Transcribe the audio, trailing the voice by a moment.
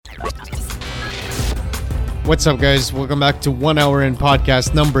What's up, guys? Welcome back to 1 Hour In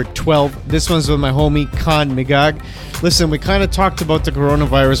podcast number 12. This one's with my homie, Meigag. Listen, we kind of talked about the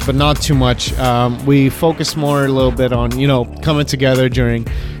coronavirus, but not too much. We focused more a little bit on, coming together during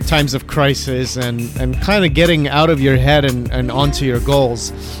times of crisis and kind of getting out of your head and onto your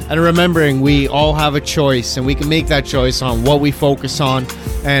goals. And remembering we all have a choice, and we can make that choice on what we focus on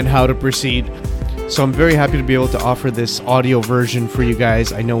and how to proceed. So I'm very happy to be able to offer this audio version for you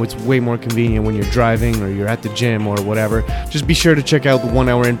guys. I know it's way more convenient when you're driving or you're at the gym or whatever. Just be sure to check out the 1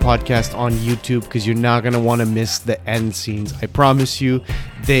 Hour In podcast on YouTube because you're not going to want to miss the end scenes. I promise you,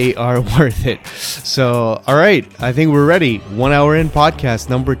 they are worth it. So, all right, I think we're ready. 1 Hour In podcast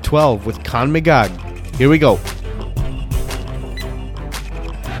number 12 with Meigag. Here we go.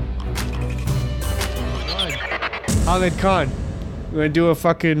 Ahmed Khan. We're going to do a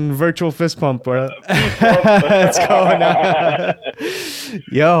fucking virtual fist pump, bro. What's going on?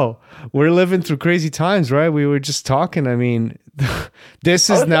 Yo, we're living through crazy times, right? We were just talking. I mean, this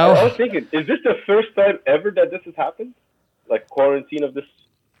is now... I was thinking, is this the first time ever that this has happened? Like quarantine of this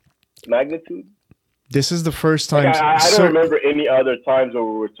magnitude? This is the first time... Like, I don't remember any other times where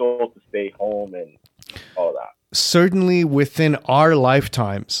we were told to stay home and all that. Certainly within our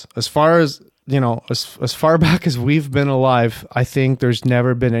lifetimes, as far as... as far back as we've been alive, I think there's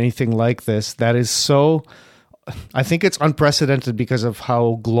never been anything like this. That is so, I think it's unprecedented because of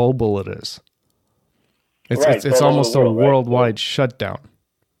how global it is. It's almost a worldwide shutdown.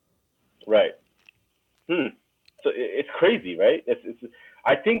 Right. So it's crazy, right?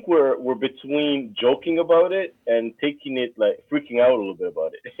 I think we're between joking about it and taking it, like freaking out a little bit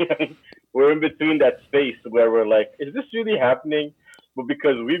about it. We're in between that space where we're like, is this really happening? But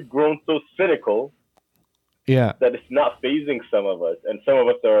because we've grown so cynical, that it's not phasing some of us, and some of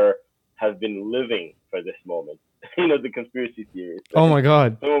us have been living for this moment. The conspiracy theories. Oh my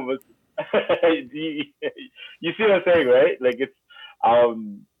God! Some of us, you see what I'm saying, right? Like it's.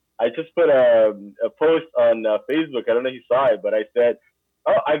 I just put a post on Facebook. I don't know if you saw it, but I said,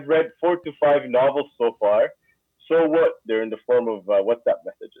 "Oh, I've read 4 to 5 novels so far. So what? They're in the form of WhatsApp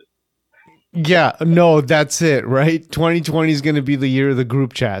messages." Yeah, no, that's it, right? 2020 is going to be the year of the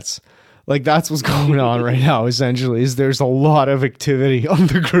group chats. Like, that's what's going on right now, essentially, is there's a lot of activity on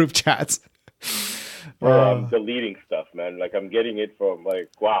the group chats. I'm deleting stuff, man. Like, I'm getting it from, like,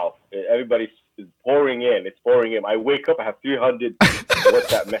 wow, everybody's pouring in. It's pouring in. I wake up, I have 300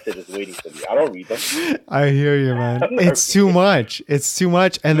 WhatsApp messages waiting for me. I don't read them. I hear you, man. It's too much. It's too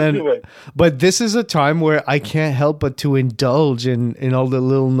much. And then, but this is a time where I can't help but to indulge in all the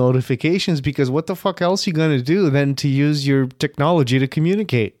little notifications, because what the fuck else are you going to do than to use your technology to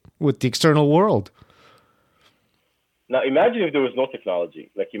communicate with the external world? Now, imagine if there was no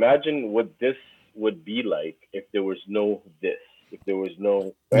technology. Like, imagine what this would be like if there was no this. If there was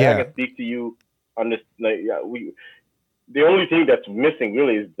no, I can speak to you on this. Like, the only thing that's missing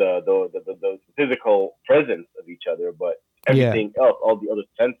really is the physical presence of each other, but everything else, all the other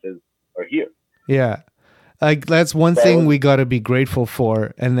senses are here. Yeah, like that's one thing we got to be grateful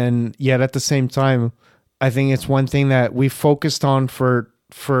for, and then yet at the same time, I think it's one thing that we focused on for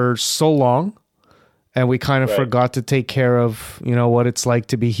so long. And we kind of forgot to take care of, what it's like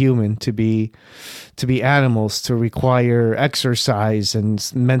to be human, to be animals, to require exercise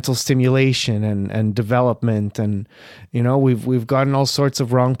and mental stimulation and development. And, we've gotten all sorts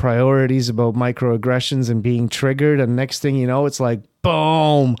of wrong priorities about microaggressions and being triggered. And next thing you know, it's like,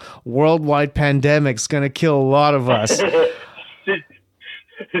 boom, worldwide pandemic's going to kill a lot of us.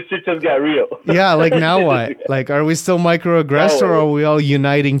 This shit just got real. Yeah, like now what? Like, are we still microaggressed, or are we all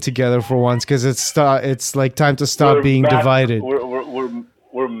uniting together for once? Because it's like time to stop being divided.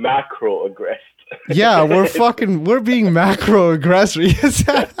 We're macro-aggressed. Yeah, we're being macro-aggressor.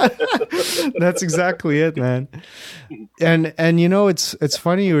 That's exactly it, man. And it's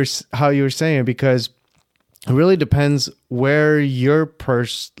funny how you were saying it, because it really depends where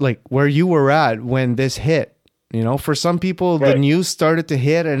where you were at when this hit. For some people, the news started to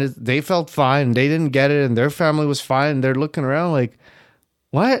hit and they felt fine. They didn't get it, and their family was fine. And they're looking around like,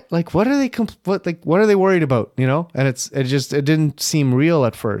 what? Like, what are they? What are they worried about? And it didn't seem real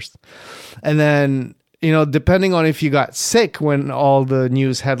at first. And then, depending on if you got sick when all the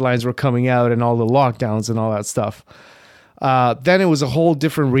news headlines were coming out and all the lockdowns and all that stuff, then it was a whole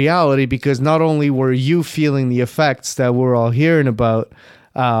different reality, because not only were you feeling the effects that we're all hearing about,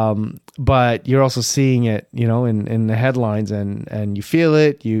 but you're also seeing it, in the headlines, and you feel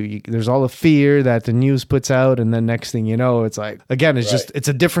it. You there's all the fear that the news puts out, and then next thing you know, it's like, again, it's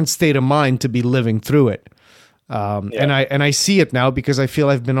a different state of mind to be living through it. And I see it now, because I feel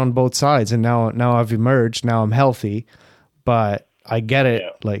I've been on both sides, and now I've emerged. Now I'm healthy, but I get it.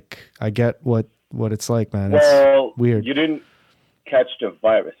 Like, I get what what it's like, man. Well, it's weird. You didn't catch the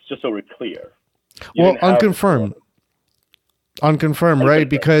virus, just so we're clear. Well, unconfirmed. Unconfirmed, right?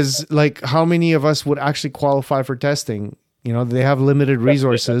 Because like, how many of us would actually qualify for testing? You know, they have limited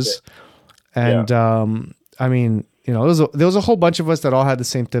resources. And I mean, you know, there was a whole bunch of us that all had the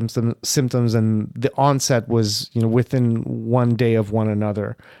same symptoms, and the onset was, you know, within 1 day of one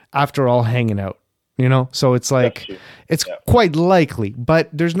another after all hanging out, you know? So it's like, it's quite likely, but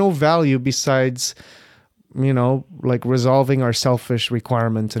there's no value besides, you know, like resolving our selfish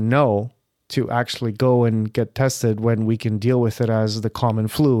requirement to know to actually go and get tested when we can deal with it as the common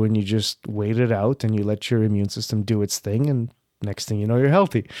flu, and you just wait it out and you let your immune system do its thing, and next thing you know, you're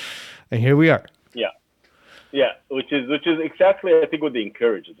healthy. And here we are. Yeah, which is exactly, I think, what they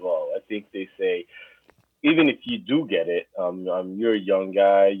encourage as well. I think they say, even if you do get it, you're a young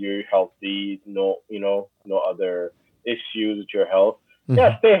guy, you're healthy, no other issues with your health. Mm-hmm.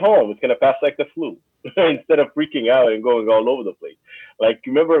 Yeah, stay home. It's gonna pass like the flu. Instead of freaking out and going all over the place. Like,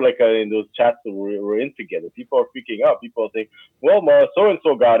 remember, like in those chats that we're in together, people are freaking out. People think, well,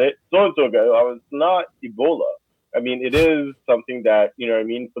 so-and-so got it. So-and-so got it. It's not Ebola. I mean, it is something that, you know what I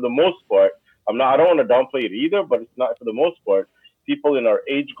mean? For the most part, I don't want to downplay it either, but it's not, for the most part, people in our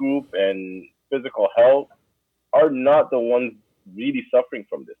age group and physical health are not the ones really suffering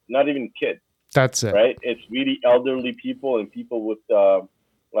from this. Not even kids. That's it. Right? It's really elderly people and people with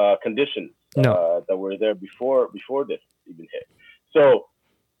conditions. That were there before this even hit. So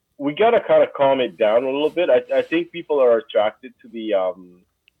we got to kind of calm it down a little bit. I think people are attracted to the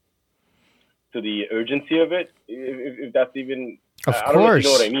urgency of it, if that's even. Of I course, don't know if you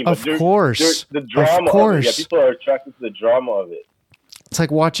know what I mean. Of course, the drama. Of course, of it. Yeah, people are attracted to the drama of it. It's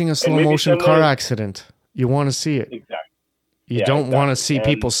like watching a slow motion car accident. You want to see it. Exactly. You don't want to see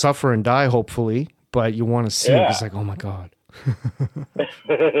people suffer and die, hopefully, but you want to see it. It's like, oh my God.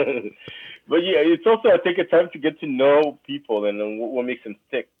 But yeah, it's also, I think, a time to get to know people and what makes them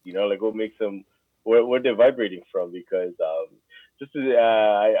tick, you know, like what makes them, where they're vibrating from. Because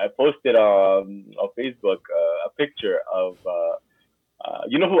I posted on Facebook a picture of,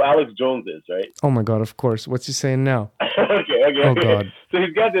 you know who Alex Jones is, right? Oh my God, of course. What's he saying now? Okay. Oh God. So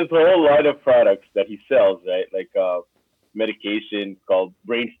he's got this whole line of products that he sells, right? Like medication called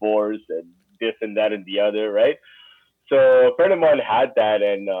Brain Force and this and that and the other, right? So a friend of mine had that,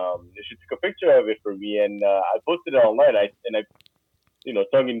 and she took a picture of it for me, and I posted it online. I, you know,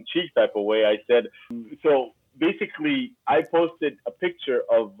 tongue-in-cheek type of way, I said, so basically, I posted a picture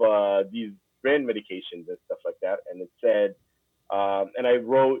of these brand medications and stuff like that, and it said, and I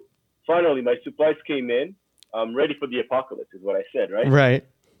wrote, finally, my supplies came in. I'm ready for the apocalypse, is what I said, right? Right.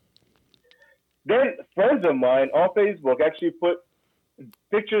 Then friends of mine on Facebook actually put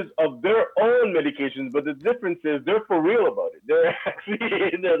pictures of their own medications, but the difference is they're for real about it. They're actually,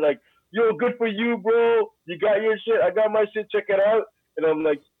 they're like, yo, good for you, bro. You got your shit. I got my shit. Check it out. And I'm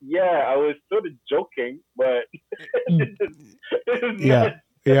like, yeah, I was sort of joking, but yeah.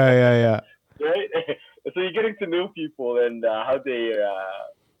 Right? So you're getting to know people and how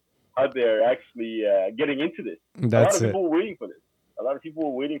they're actually getting into this. That's a lot of people were waiting for this. A lot of people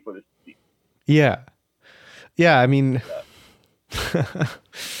were waiting for this to see. Yeah. Yeah, I mean...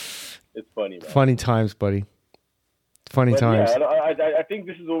 It's funny, man. Funny times, buddy. Funny times. Yeah, I think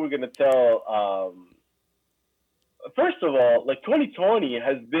this is what we're going to tell. First of all, like 2020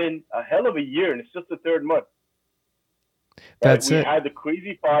 has been a hell of a year, and it's just the third month. Right? That's it. We had the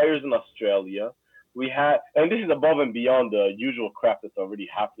crazy fires in Australia. We had, and this is above and beyond the usual crap that's already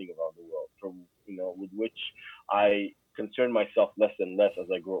happening around the world, from with which I concern myself less and less as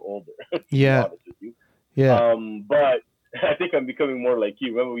I grow older. To be honest with you. Yeah. But I think I'm becoming more like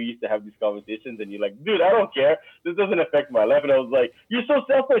you. Remember, we used to have these conversations, and you're like, "Dude, I don't care. This doesn't affect my life." And I was like, "You're so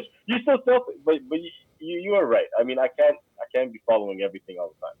selfish. You're so selfish." But you are right. I mean, I can't be following everything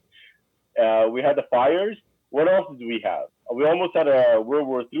all the time. We had the fires. What else did we have? We almost had a World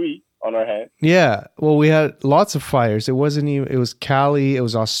War III on our hands. Yeah. Well, we had lots of fires. It wasn't even. It was Cali. It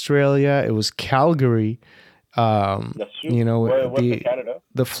was Australia. It was Calgary. That's true. You know,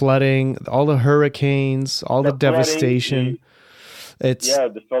 the flooding, all the hurricanes, all the devastation.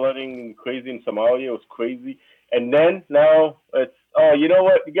 The flooding crazy in Somalia was crazy. And then now it's, you know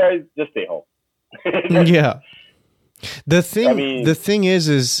what, you guys just stay home. Yeah. The thing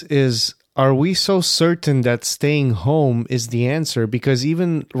is are we so certain that staying home is the answer? Because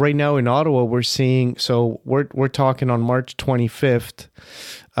even right now in Ottawa, we're seeing, so we're talking on March 25th,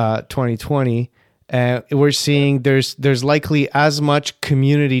 2020. We're seeing there's likely as much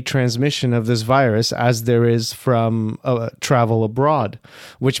community transmission of this virus as there is from travel abroad,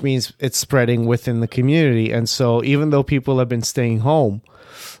 which means it's spreading within the community. And so even though people have been staying home,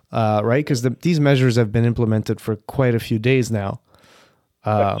 right? Because these measures have been implemented for quite a few days now.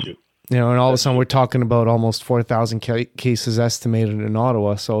 That's true. And all of a That's sudden true. we're talking about almost 4,000 cases estimated in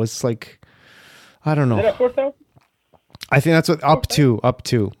Ottawa. So it's like, I don't Is it know. at 4,000? I think that's what up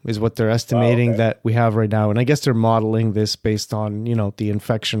to is what they're estimating okay. that we have right now. And I guess they're modeling this based on, the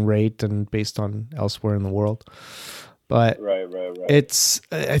infection rate and based on elsewhere in the world. But Right.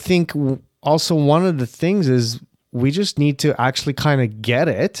 I think also one of the things is we just need to actually kind of get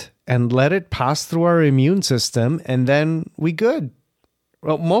it and let it pass through our immune system, and then we good.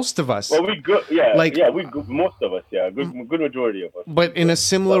 Well, most of us. Well, we good. Yeah, Like, we good. Most of us, yeah, good majority of us. But in a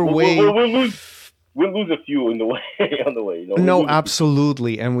similar But way. We'll lose a few in the way. On the way, No,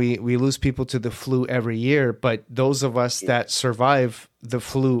 absolutely, and we lose people to the flu every year. But those of us that survive the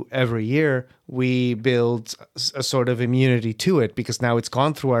flu every year, we build a sort of immunity to it because now it's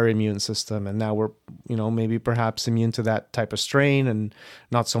gone through our immune system, and now we're maybe perhaps immune to that type of strain and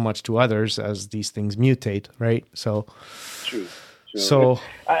not so much to others as these things mutate, right? So true. So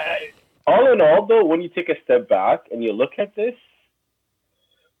all in all, though, when you take a step back and you look at this,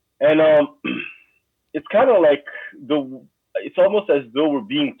 and it's kind of like it's almost as though we're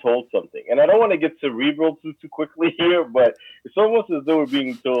being told something. And I don't want to get cerebral too quickly here, but it's almost as though we're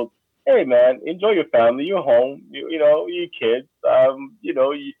being told, hey man, enjoy your family, you're home, your kids, you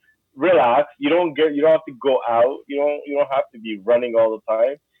relax. You don't have to go out, you don't have to be running all the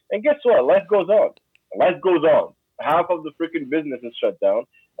time. And guess what? Life goes on. Life goes on. Half of the freaking business is shut down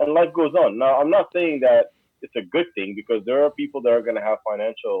and life goes on. Now I'm not saying that it's a good thing because there are people that are gonna have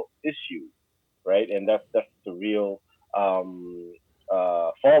financial issues, right? And that's the real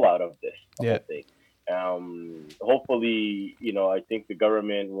fallout of this whole thing. Hopefully, I think the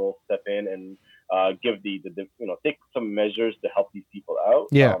government will step in and give take some measures to help these people out.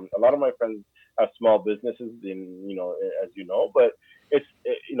 Yeah. A lot of my friends have small businesses as but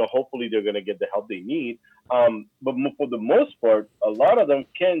hopefully they're going to get the help they need. But for the most part, a lot of them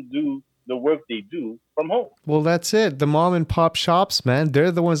can do the work they do from home. Well, that's it. The mom and pop shops, man,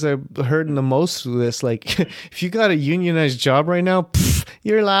 they're the ones that are hurting the most through this. Like, if you got a unionized job right now,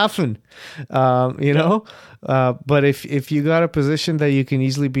 you're laughing, know. But if you got a position that you can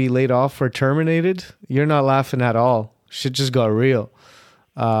easily be laid off or terminated, you're not laughing at all. Shit just got real.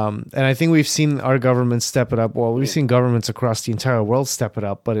 And I think we've seen our government step it up. Well, we've seen governments across the entire world step it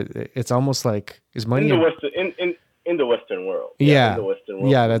up, but it's almost like is money in the Western world. Yeah, in the Western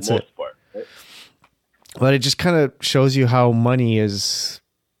world. Yeah, that's it. Part, right? But it just kind of shows you how money is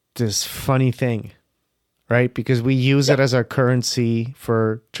this funny thing, right? Because we use it as our currency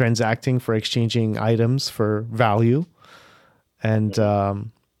for transacting, for exchanging items for value, and all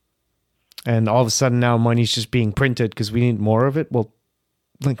of a sudden now money's just being printed because we need more of it. Well,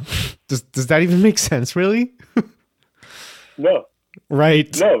 like, does that even make sense, really? No.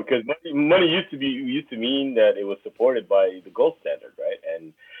 Right. No, because money used to mean that it was supported by the gold standard, right?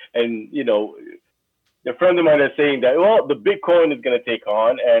 And a friend of mine is saying that the Bitcoin is going to take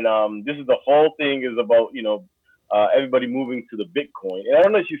on, and this is the whole thing is about everybody moving to the Bitcoin. And I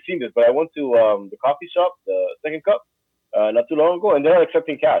don't know if you've seen this, but I went to the coffee shop, the Second Cup, not too long ago, and they're not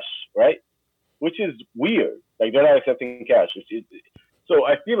accepting cash, right? Which is weird. Like they're not accepting cash. So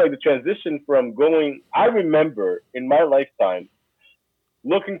I feel like the transition from I remember in my lifetime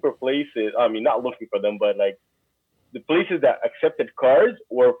looking for places. I mean, not looking for them, but like the places that accepted cards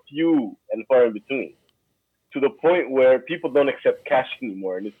were few and far in between, to the point where people don't accept cash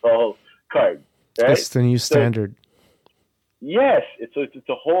anymore, and it's all cards. Right? It's the new standard. Yes, it's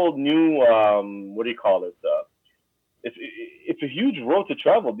a whole new what do you call it? It's a huge road to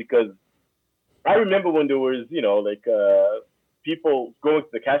travel because I remember when there was people going to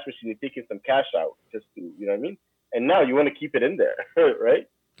the cash machine and taking some cash out just to what I mean. And now you want to keep it in there, right?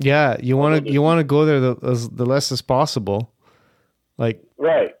 Yeah, you want to go there the less as possible. Like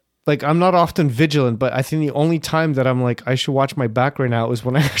right. Like I'm not often vigilant, but I think the only time that I'm like I should watch my back right now is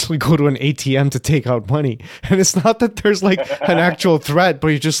when I actually go to an ATM to take out money. And it's not that there's like an actual threat, but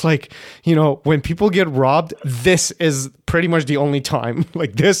you're just like, when people get robbed, this is pretty much the only time.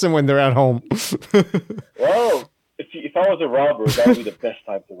 Like this and when they're at home. Well, if I was a robber, that would be the best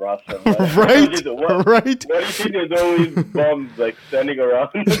time to rob someone. Right? What do you think there's always bums like standing around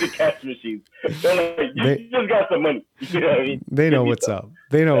the cash machines? They're like, you just got some money. You know what I mean? They know what's up.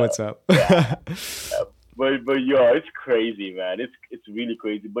 They know what's up. Yeah. But it's crazy, man. It's really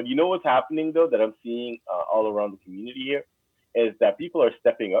crazy. But you know what's happening though that I'm seeing all around the community here is that people are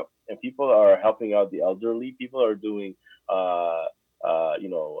stepping up and people are helping out the elderly. People are doing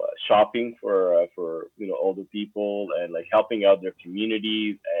shopping for older people and like helping out their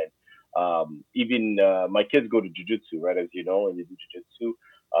communities and even my kids go to jiu-jitsu, right, as you know, and they do jiu-jitsu.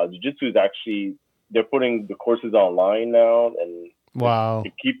 Jiu-jitsu is actually, they're putting the courses online now, and Wow.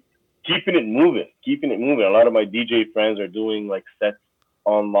 they keeping it moving, A lot of my DJ friends are doing like sets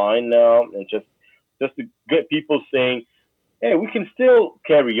online now, and just to get people saying, hey, we can still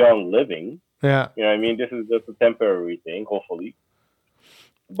carry on living. Yeah. You know what I mean? This is just a temporary thing, hopefully.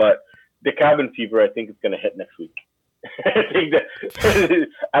 But the cabin fever, I think, is going to hit next week. I think that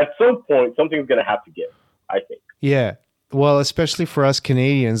at some point, something's going to have to give, I think. Yeah. Well, especially for us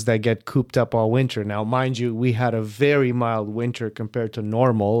Canadians that get cooped up all winter. Now, mind you, we had a very mild winter compared to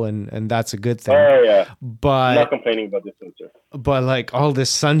normal, and that's a good thing. Oh, yeah. But I'm not complaining about this winter. But like all this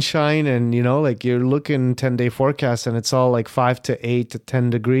sunshine, and like you're looking 10-day forecast and it's all like 5 to 8 to 10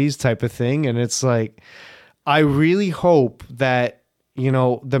 degrees type of thing. And it's like, I really hope that,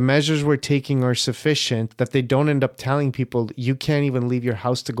 the measures we're taking are sufficient, that they don't end up telling people you can't even leave your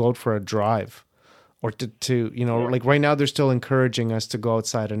house to go out for a drive. Or to like right now, they're still encouraging us to go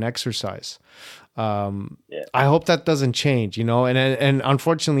outside and exercise. I hope that doesn't change, and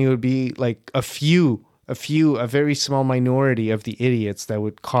unfortunately, it would be like a very small minority of the idiots that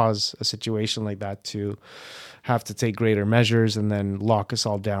would cause a situation like that to have to take greater measures and then lock us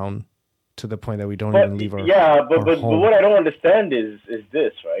all down to the point that we don't even leave our but what I don't understand is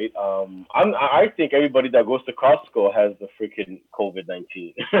this, right? I think everybody that goes to Costco has the freaking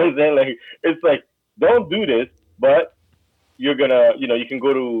COVID-19. Like, it's like, don't do this, but you're gonna, you can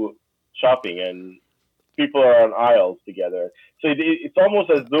go to shopping and people are on aisles together. So it's almost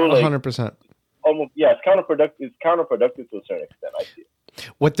as though like 100%. Almost, yeah, it's counterproductive. It's counterproductive to a certain extent, I feel.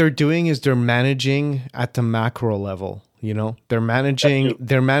 What they're doing is they're managing at the macro level. They're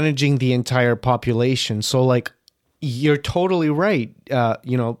managing the entire population. So like, you're totally right.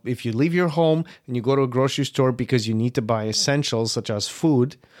 If you leave your home and you go to a grocery store because you need to buy essentials such as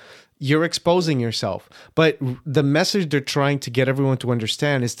food, you're exposing yourself. But the message they're trying to get everyone to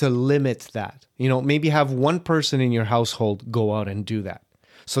understand is to limit that. Maybe have one person in your household go out and do that,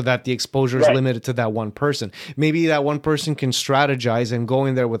 so that the exposure is limited to that one person. Maybe that one person can strategize and go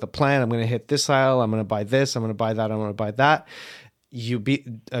in there with a plan. I'm going to hit this aisle. I'm going to buy this. I'm going to buy that. I'm going to buy that. You be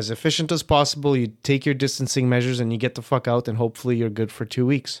as efficient as possible. You take your distancing measures and you get the fuck out, and hopefully you're good for 2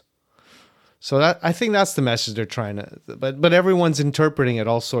 weeks. So I think that's the message they're trying to, but everyone's interpreting it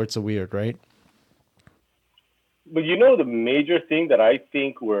all sorts of weird, right? But the major thing that I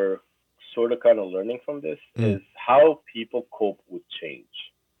think we're sort of kind of learning from this is how people cope with change.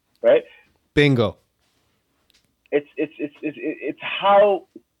 Right? Bingo. It's how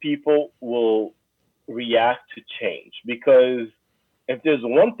people will react to change, because if there's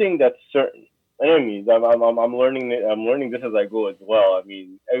one thing that's certain, and I'm learning this as I go as well. I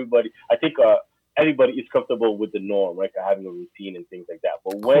mean, everybody is comfortable with the norm, right? Having a routine and things like that.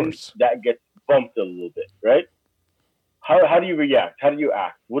 But when that gets bumped a little bit, right? How do you react? How do you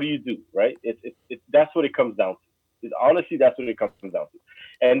act? What do you do? Right? That's what it comes down to. Honestly, that's what it comes down to.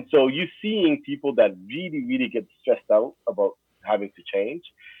 And so you're seeing people that really, really get stressed out about having to change.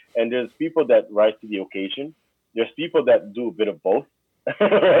 And there's people that rise to the occasion. There's people that do a bit of both,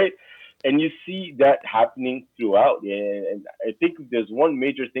 right? And you see that happening throughout. And I think there's one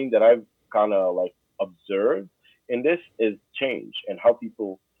major thing that I've kind of like observed in this is change, and how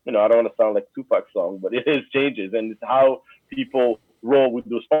people, I don't want to sound like Tupac song, but it is changes, and it's how people roll with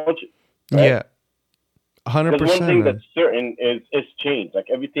those punches. Right? Yeah. 100%. Because one thing that's certain is change. Like,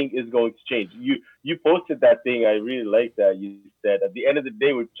 everything is going to change. You posted that thing. I really like that. You said at the end of the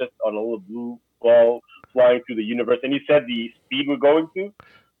day, we're just on a little blue ball flying through the universe. And you said the speed we're going to.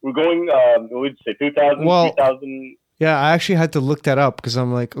 We're going, what would you say, 2,000, 3,000? Yeah, I actually had to look that up because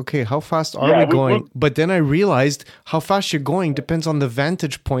I'm like, okay, how fast are we going? But then I realized how fast you're going depends on the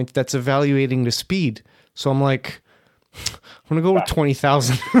vantage point that's evaluating the speed. So I'm like, I'm going to go with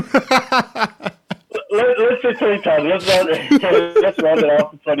 20,000. Let's say 20,000. Let's round it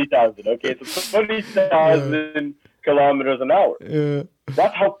off to 20,000. Okay, so 20,000 kilometers an hour. Yeah.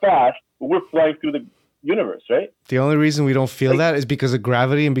 That's how fast we're flying through the universe, right? The only reason we don't feel that is because of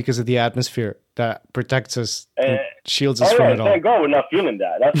gravity and because of the atmosphere that protects us and shields us from it all. Thank God we're not feeling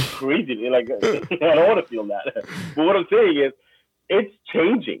that. That's crazy. Like, I don't want to feel that. But what I'm saying is, it's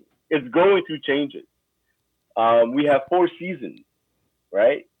changing. It's going through changes. We have 4 seasons,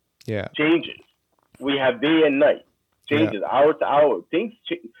 right? Yeah. Changes. We have day and night. Changes, hour to hour. Things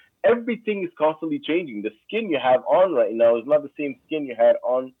change. Everything is constantly changing. The skin you have on right now is not the same skin you had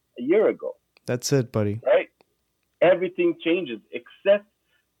on a year ago. That's it, buddy. Right? Everything changes, except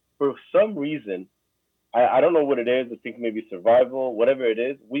for some reason, I don't know what it is. I think maybe survival, whatever it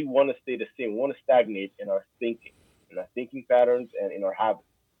is, we want to stay the same. We want to stagnate in our thinking patterns, and in our habits.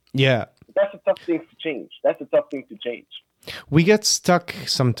 Yeah. But that's a tough thing to change. We get stuck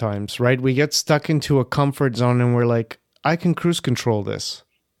sometimes, right? We get stuck into a comfort zone and we're like, I can cruise control this.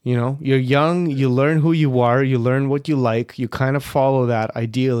 You know, you're young, you learn who you are, you learn what you like, you kind of follow that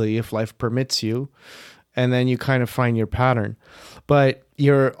ideally if life permits you, and then you kind of find your pattern. But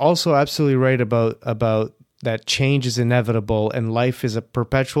you're also absolutely right about that change is inevitable and life is a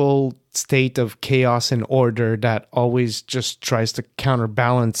perpetual state of chaos and order that always just tries to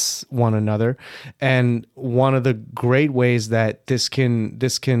counterbalance one another. And one of the great ways that this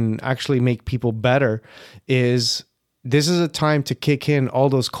can actually make people better is this is a time to kick in all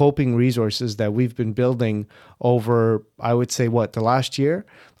those coping resources that we've been building over, I would say, the last year?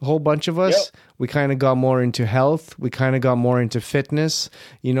 A whole bunch of us, Yep. we kind of got more into health. We kind of got more into fitness.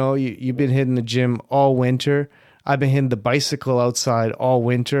 You know, you've been hitting the gym all winter. I've been hitting the bicycle outside all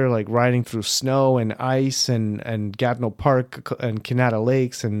winter, like riding through snow and ice and Gatineau Park and Canada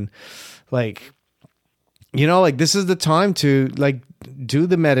Lakes. And like, you know, like this is the time to like do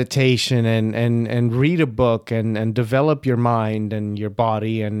the meditation and read a book and develop your mind and your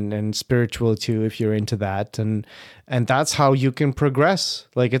body and spiritual too, if you're into that. And that's how you can progress.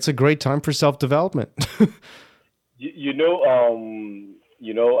 Like it's a great time for self-development.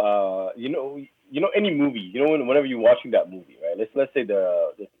 Any movie. You know, whenever you're watching that movie, right? Let's say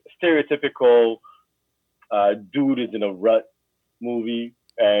the stereotypical dude is in a rut movie,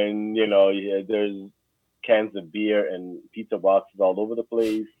 and there's cans of beer and pizza boxes all over the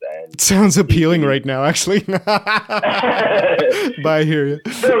place, and Sounds appealing right now, actually. But I hear you.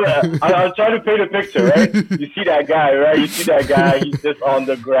 So, I'll try to paint a picture, right? You see that guy, right? He's just on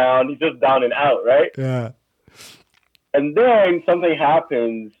the ground. He's just down and out, right? Yeah. And then something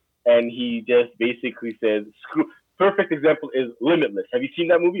happens, and he just basically says, "Screw." Perfect example is Limitless. Have you seen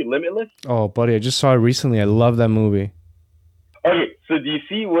that movie, Limitless? Oh, buddy, I just saw it recently. I love that movie. Okay, so do you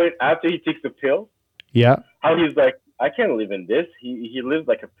see when after he takes the pill, Yeah. how he's like, I can't live in this. He lives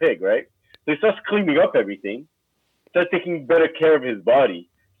like a pig, right? So he starts cleaning up everything, starts taking better care of his body,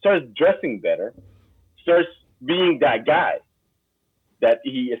 starts dressing better, starts being that guy that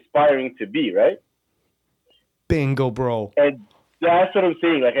he aspiring to be, right? Bingo, bro. And that's what I'm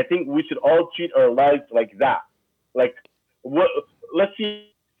saying. Like, I think we should all treat our lives like that. Like, what? Let's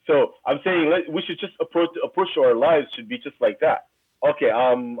see. So I'm saying we should just approach our lives should be just like that. Okay,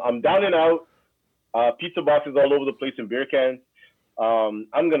 I'm down and out. Pizza boxes all over the place and beer cans.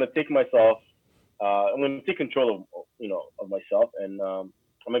 I'm gonna take myself. I'm gonna take control of myself, and I'm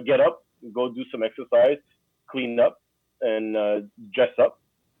gonna get up, go do some exercise, clean up, and dress up,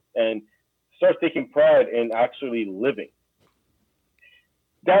 and start taking pride in actually living.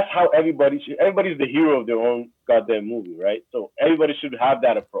 That's how everybody's the hero of their own goddamn movie, right? So everybody should have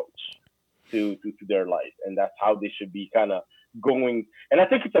that approach to their life, and that's how they should be kind of going. And I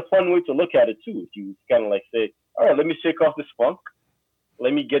think it's a fun way to look at it too. If you kind of like say, all right, let me shake off this funk.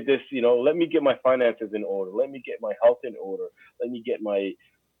 Let me get this, let me get my finances in order. Let me get my health in order. Let me get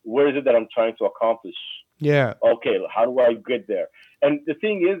where is it that I'm trying to accomplish? Yeah. Okay, how do I get there? And the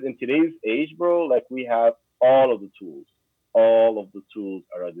thing is, in today's age, bro, like we have all of the tools. All of the tools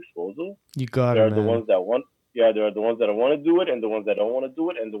are at disposal. You got there it, are man. the ones that want, there are the ones that want to do it, and the ones that don't want to do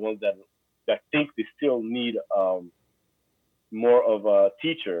it, and the ones that think they still need more of a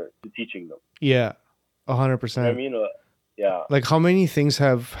teacher to teaching them. Yeah, 100%. You know what I mean, yeah. Like, how many things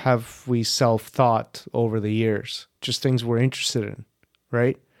have we self-taught over the years? Just things we're interested in,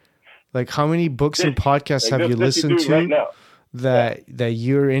 right? Like, how many books and podcasts have you listened to right now? that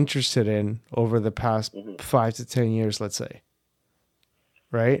you're interested in over the past 5 to 10 years, let's say,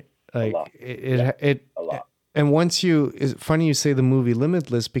 right? Like a lot. And it's funny you say the movie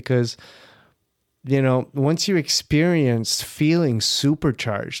Limitless, because once you experience feeling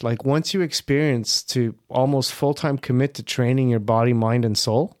supercharged, like once you experience to almost full-time commit to training your body, mind, and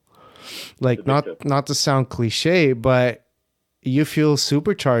soul, like not to sound cliche, but you feel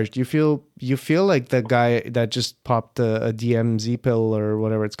supercharged. You feel like the guy that just popped a DMZ pill or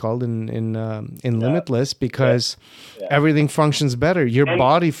whatever it's called in Limitless, because everything functions better. Your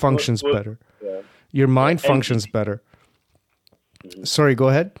body functions better. Yeah. Your mind functions better. Sorry, go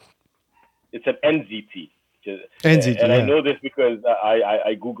ahead. It's an NZT. NZT, and I know this because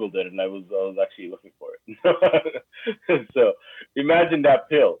I Googled it and I was actually looking for it. So imagine that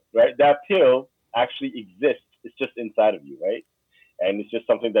pill, right? That pill actually exists. It's just inside of you, right? And it's just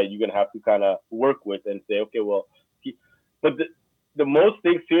something that you're going to have to kind of work with and say, okay, well, but the most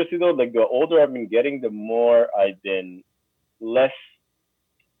thing, seriously though, like the older I've been getting, the more I've been less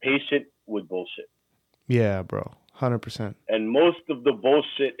patient with bullshit. Yeah, bro. 100%. And most of the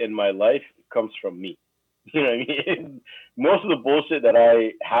bullshit in my life comes from me. You know what I mean? Most of the bullshit that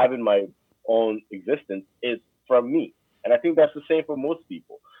I have in my own existence is from me. And I think that's the same for most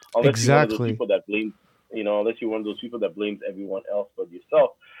people, unless you're one of those Exactly. people that blames, unless you're one of those people that blames everyone else but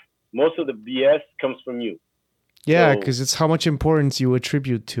yourself. Most of the BS comes from you. Yeah, So because it's how much importance you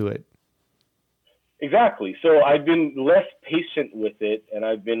attribute to it. exactly. So I've been less patient with it, and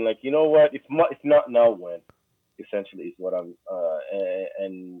I've been like, you know what? It's not now when. Essentially, is what I'm.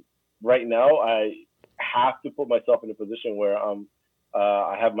 And right now, I have to put myself in a position where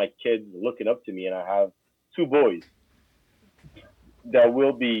I have my kids looking up to me, and I have two boys that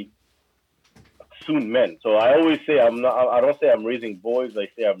will be soon men. So I always say I'm not. I don't say I'm raising boys. I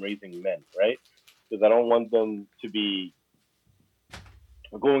say I'm raising men, right? Because I don't want them to be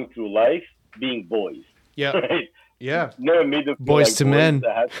going through life being boys, Yeah. right? Yeah. Never made them feel Boys like to boys men.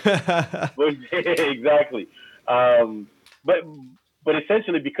 that have boys. Exactly. Um, but but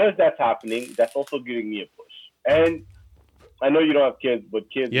essentially, because that's happening, that's also giving me a push. And I know you don't have kids, but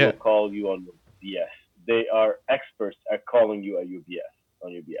kids will Yeah. call you on your BS. They are experts at calling you at your BS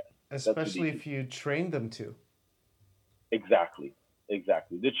on your BS. That's what they Especially do. if you train them to. Exactly.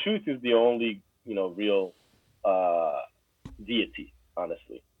 Exactly. The truth is the only real uh, deity,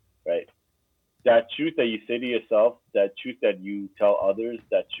 honestly, right? That truth that you say to yourself, that truth that you tell others,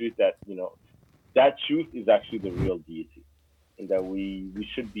 that truth is actually the real deity, and that we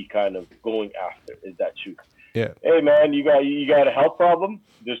should be kind of going after is that truth. Yeah. Hey man, you got a health problem.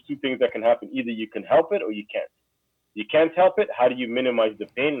 There's two things that can happen. Either you can help it or you can't. You can't help it. How do you minimize the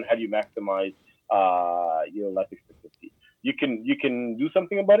pain and how do you maximize your life expectancy? You can do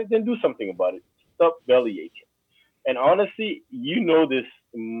something about it. Then do something about it. Stop belly aching. And honestly, this.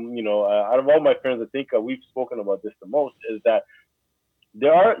 Out of all my friends, I think we've spoken about this the most. Is that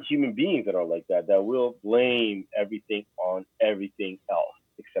there are human beings that are like that will blame everything on everything else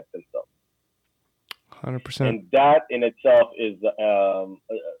except themselves, 100%. and that in itself is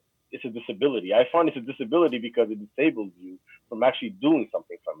it's a disability. I find it's a disability because it disables you from actually doing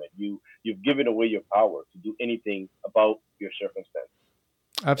something from it. You've given away your power to do anything about your circumstance, right?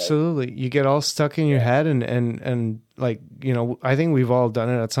 Absolutely. You get all stuck in your Yeah. head and like, I think we've all done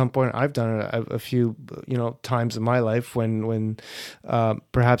it at some point. I've done it a few, times in my life when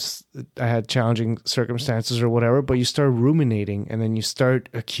perhaps I had challenging circumstances or whatever, but you start ruminating and then you start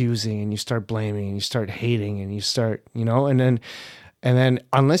accusing and you start blaming and you start hating and you start, and then,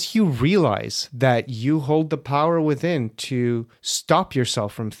 unless you realize that you hold the power within to stop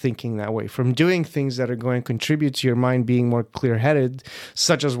yourself from thinking that way, from doing things that are going to contribute to your mind being more clear-headed,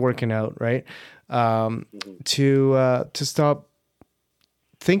 such as working out, right? Hmm. To stop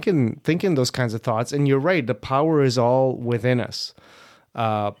thinking those kinds of thoughts. And you're right, the power is all within us,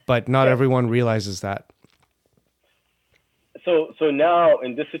 but not Yeah. everyone realizes that. So now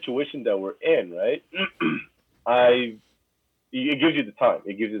in this situation that we're in, right? I it gives you the time.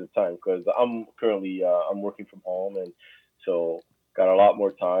 It gives you the time because I'm currently I'm working from home, and so got a lot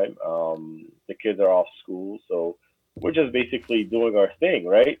more time. The kids are off school, so we're just basically doing our thing,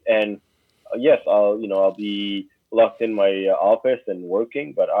 right? And yes, I'll be locked in my office and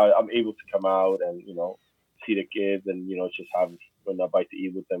working, but I'm able to come out and see the kids and just have a bite to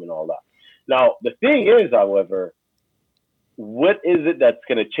eat with them and all that. Now the thing is, however, what is it that's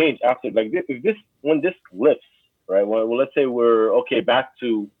going to change after like this? If this when this lifts, right? Well, let's say we're okay back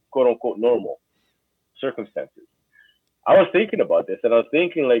to quote unquote normal circumstances. I was thinking about this, and I was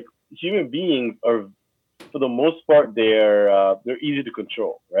thinking like human beings are, for the most part, they're easy to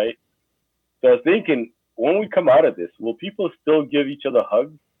control, right? So I was thinking, when we come out of this, will people still give each other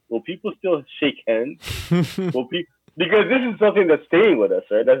hugs? Will people still shake hands? Will people? Because this is something that's staying with us,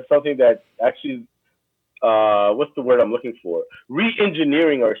 right? That's something that actually what's the word I'm looking for?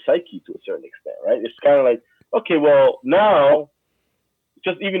 Re-engineering our psyche to a certain extent, right? It's kind of like, okay, well now,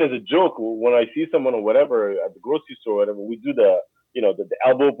 just even as a joke, when I see someone or whatever at the grocery store or whatever, we do the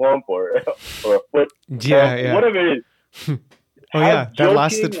elbow bump or or a foot Yeah, bump, yeah. whatever it is. Oh Half yeah, that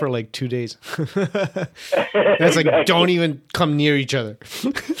lasted joking, for like 2 days. That's like, don't exactly, even come near each other.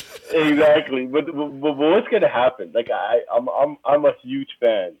 exactly. But what's gonna happen? Like I'm a huge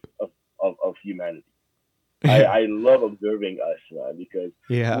fan of humanity. Yeah, I love observing us, man, because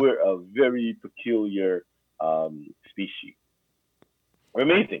yeah, we're a very peculiar species. We're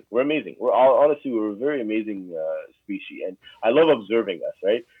amazing. We're amazing. We're all honestly we're a very amazing species, and I love observing us,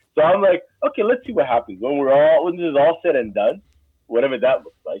 right? So I'm like, okay, let's see what happens when this is all said and done, whatever that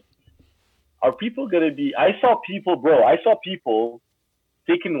looks like. Are people gonna be? I saw people, bro. I saw people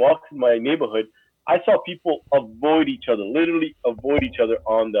taking walks in my neighborhood. I saw people avoid each other, literally avoid each other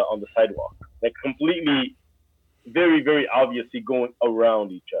on the sidewalk, like completely very, very obviously going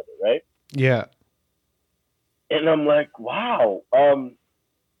around each other, right? yeah. And I'm like, wow.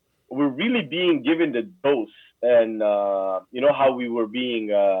 we're really being given the dose, and you know how we were being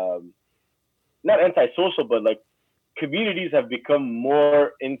not antisocial, but like communities have become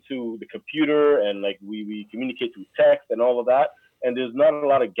more into the computer, and like we communicate through text and all of that, and there's not a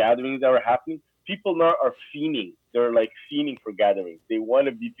lot of gatherings that are happening. People now are fiending. They're like fiending for gatherings. They want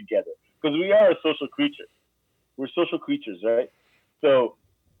to be together because we are a social creature. We're social creatures, right? So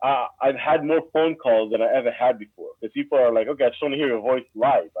I've had more phone calls than I ever had before because people are like, okay, I just want to hear your voice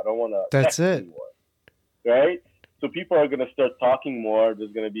live. I don't want to That's text it. anymore, right? So people are going to start talking more.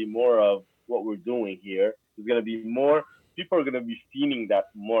 There's going to be more of what we're doing here. There's going to be more. People are going to be feeling that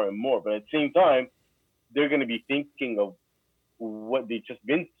more and more. But at the same time, they're going to be thinking of what they've just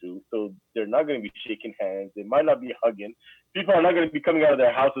been through. So they're not going to be shaking hands. They might not be hugging. People are not going to be coming out of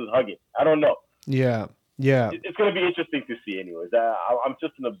their houses hugging. I don't know. Yeah. Yeah. It's going to be interesting to see anyways. I'm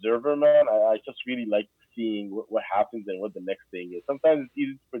just an observer, man. I just really like seeing what happens and what the next thing is. Sometimes it's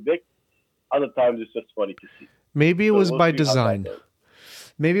easy to predict. Other times it's just funny to see. Maybe it was by design.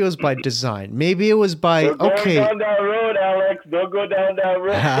 Maybe it was by design. Maybe it was by, Don't go down that road, Alex. Don't go down that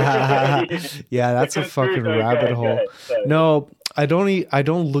road. Yeah, that's a fucking rabbit hole. No, I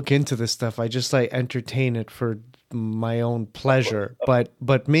don't look into this stuff. I just like entertain it for my own pleasure. But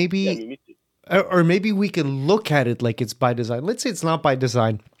maybe, me too. Or maybe we can look at it like it's by design. Let's say it's not by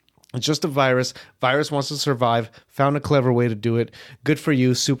design. It's just a virus. Virus wants to survive. Found a clever way to do it. Good for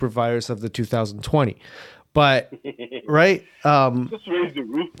you, super virus of the 2020. But right, just raise the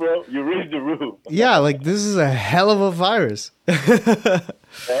roof, bro. You raised the roof. Yeah, like this is a hell of a virus. It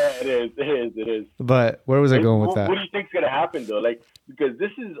is. But where was I going with that? What do you think's gonna happen though? Like, because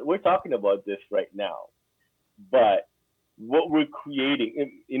we're talking about this right now, but what we're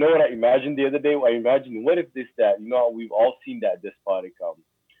creating, you know what I imagined the other day? I imagined, what if that, you know, we've all seen that despotic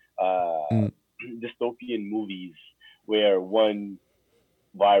dystopian movies where one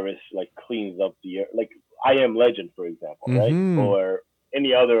virus like cleans up the air, like I Am Legend, for example, right? Or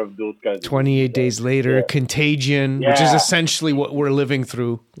any other of those kinds of 28 Days Later, Contagion, which is essentially what we're living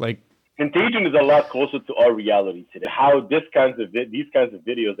through. Like Contagion is a lot closer to our reality today. How these kinds of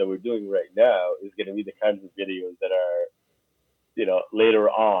videos that we're doing right now is going to be the kinds of videos that are, you know, later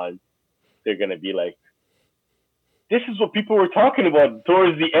on, they're going to be like, this is what people were talking about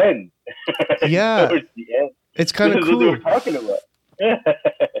towards the end. Yeah. Towards the end. It's kind of cool. This is what they were talking about.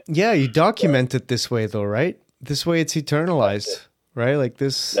 Yeah, you document it this way though, right? This way it's eternalized, right? Like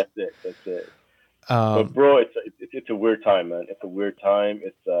this. That's it. But bro, it's a weird time, man. It's a weird time.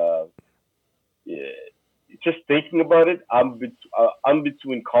 It's just thinking about it. I'm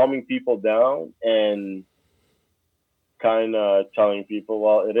between calming people down and kind of telling people,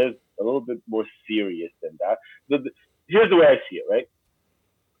 well, it is a little bit more serious than that. Here's the way I see it, right?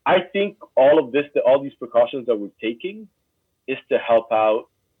 I think all these precautions that we're taking is to help out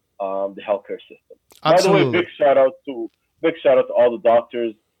the healthcare system. Absolutely. By the way, big shout out to all the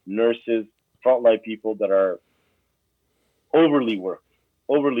doctors, nurses, frontline people that are overly worked,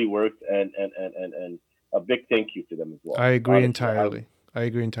 and a big thank you to them as well. I agree entirely.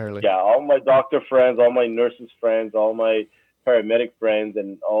 Yeah, all my doctor friends, all my nurses friends, all my paramedic friends,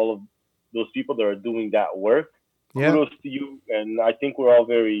 and all of those people that are doing that work. Yeah. Kudos to you, and I think we're all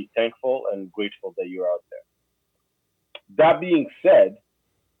very thankful and grateful that you're out there. That being said,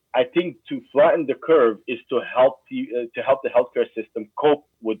 I think to flatten the curve is to help the healthcare system cope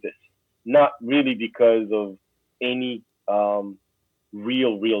with this, not really because of any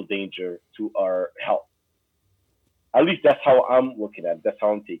real danger to our health. At least that's how I'm looking at it. That's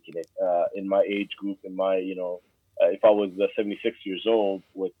how I'm taking it. In my age group, if I was 76 years old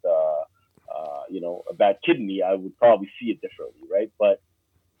with a bad kidney, I would probably see it differently, right? But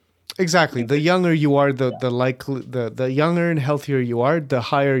exactly, the younger you are, the younger and healthier you are, the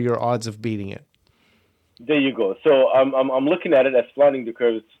higher your odds of beating it. There you go. So I'm looking at it as flattening the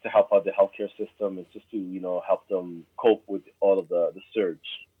curve to help out the healthcare system. It's just to help them cope with all of the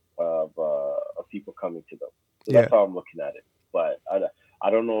surge of people coming to them. So that's how I'm looking at it. But I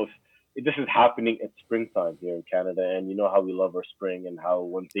don't know if this is happening at springtime here in Canada, and you know how we love our spring and how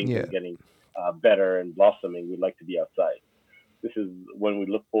when things are getting better and blossoming, we'd like to be outside. This is when we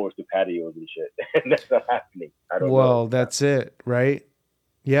look forward to patios and shit, and that's not happening. I don't know. Well, that's it, right?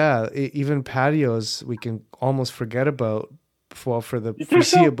 Yeah, even patios we can almost forget about for the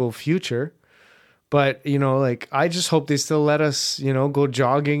foreseeable future. But, I just hope they still let us, go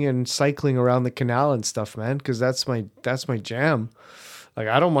jogging and cycling around the canal and stuff, man, because that's my jam. Like,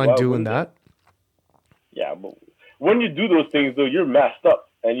 I don't mind doing that. Yeah, but when you do those things, though, you're messed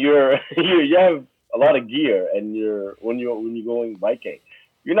up and you have a lot of gear, and when you're going biking,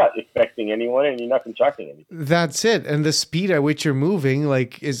 you're not affecting anyone and you're not contracting anything. That's it. And the speed at which you're moving,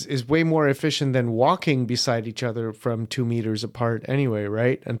 like, is way more efficient than walking beside each other from 2 meters apart anyway,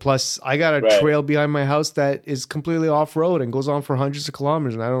 right? And plus, I got a trail behind my house that is completely off road and goes on for hundreds of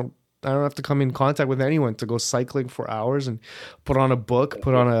kilometers, and I don't have to come in contact with anyone to go cycling for hours and put on a book,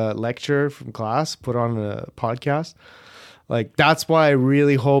 put on a lecture from class, put on a podcast. Like, that's why I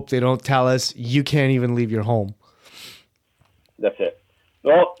really hope they don't tell us you can't even leave your home. That's it.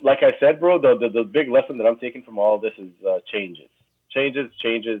 Well, like I said, bro, the big lesson that I'm taking from all of this is changes,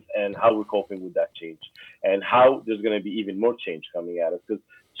 and how we're coping with that change, and how there's going to be even more change coming at us, because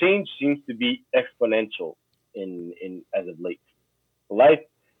change seems to be exponential in as of late. Life,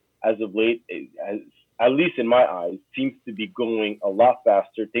 as of late, at least in my eyes, seems to be going a lot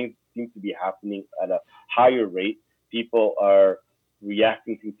faster. Things seem to be happening at a higher rate. People are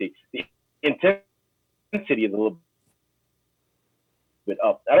reacting to things. The intensity is a little bit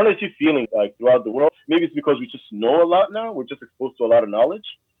up. I don't know if you're feeling like throughout the world. Maybe it's because we just know a lot now. We're just exposed to a lot of knowledge,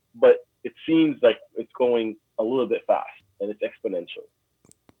 but it seems like it's going a little bit fast and it's exponential.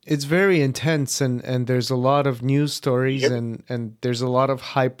 It's very intense, and there's a lot of news stories, and there's a lot of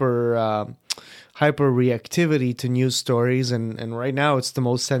hyper reactivity to news stories, and right now it's the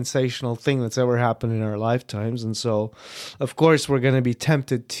most sensational thing that's ever happened in our lifetimes. And so, of course, we're going to be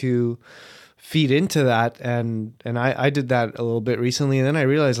tempted to feed into that, and I did that a little bit recently, and then I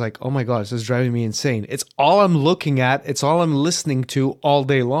realized, like, oh my god, this is driving me insane. It's all I'm looking at, it's all I'm listening to all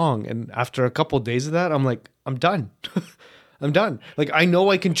day long, and after a couple of days of that, I'm like, I'm done. I'm done. Like, I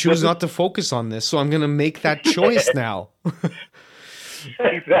know I can choose not to focus on this, so I'm gonna make that choice now.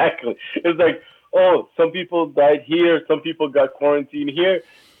 Exactly. It's like, oh, some people died here, some people got quarantined here.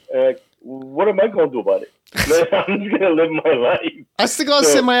 What am I going to do about it? I'm just going to live my life. I still got to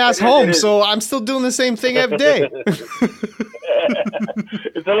sit my ass home, so I'm still doing the same thing every day. It's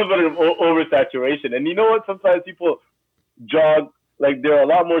a little bit of oversaturation. And you know what? Sometimes people jog, like they're a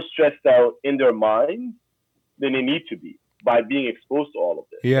lot more stressed out in their mind than they need to be by being exposed to all of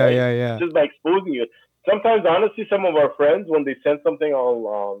this. Yeah, right? Yeah. Just by exposing you. Sometimes, honestly, some of our friends, when they send something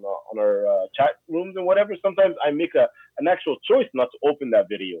on our chat rooms and whatever, sometimes I make an actual choice not to open that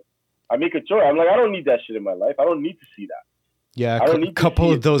video. I make a choice. I'm like, I don't need that shit in my life. I don't need to see that. Yeah, a couple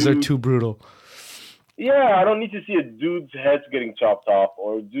of those are too brutal. Yeah, I don't need to see a dude's head getting chopped off,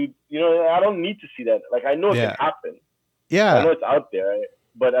 or a dude, I don't need to see that. Like, I know it can happen. Yeah. I know it's out there,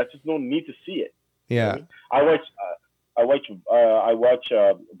 but I just don't need to see it. Yeah. You know I watch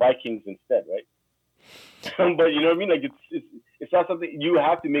Vikings instead, right? But you know what I mean? Like, it's not something you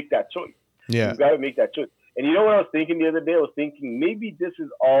have to make that choice. Yeah. You got to make that choice. And you know what I was thinking the other day? I was thinking maybe this is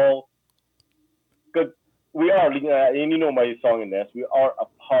all because we are, and you know my song in this, we are a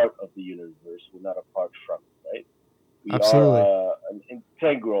part of the universe. We're not a part from it, right? We Absolutely. are an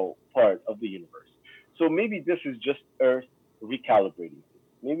integral part of the universe. So maybe this is just Earth recalibrating things.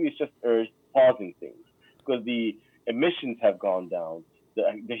 Maybe it's just Earth pausing things because the emissions have gone down.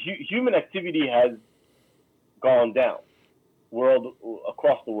 The human activity has gone down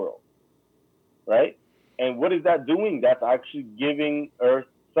across the world, right? And what is that doing? That's actually giving Earth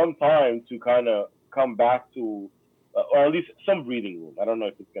some time to kind of come back to, or at least some breathing room. I don't know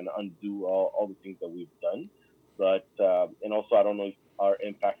if it's going to undo all the things that we've done, but and also I don't know if our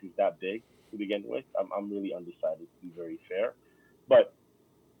impact is that big to begin with. I'm really undecided, to be very fair, but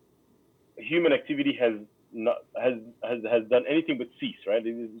human activity has done anything but cease, right? It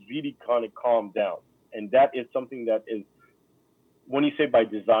is really kind of calmed down, and that is something that is. When you say by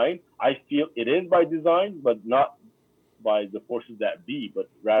design, I feel it is by design, but not by the forces that be, but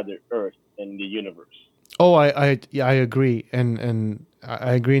rather Earth and the universe. Oh, I agree, and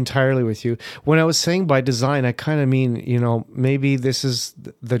I agree entirely with you. When I was saying by design, I kind of mean, maybe this is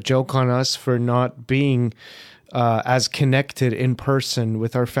the joke on us for not being as connected in person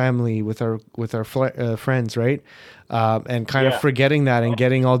with our family, with our friends, right? And kind of forgetting that and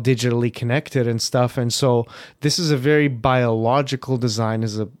getting all digitally connected and stuff. And so this is a very biological design.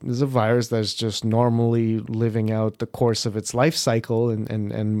 Is a virus that's just normally living out the course of its life cycle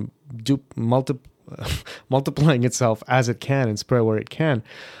and multiplying itself as it can and spread where it can.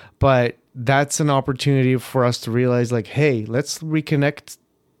 But that's an opportunity for us to realize, like, hey, let's reconnect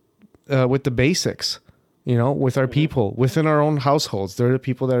with the basics. With our people within our own households. They're the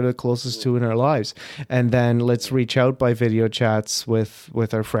people that are the closest to in our lives. And then let's reach out by video chats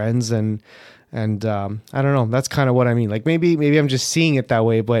with our friends and I don't know. That's kind of what I mean. Like maybe I'm just seeing it that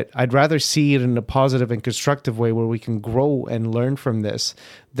way, but I'd rather see it in a positive and constructive way where we can grow and learn from this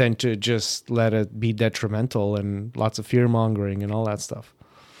than to just let it be detrimental and lots of fear mongering and all that stuff.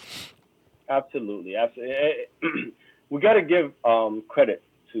 Absolutely. We got to give credit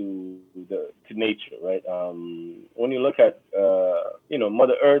to nature, right? When you look at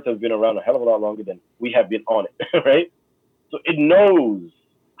Mother Earth has been around a hell of a lot longer than we have been on it, right? So it knows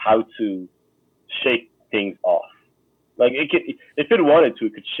how to shake things off. Like it could, if it wanted to,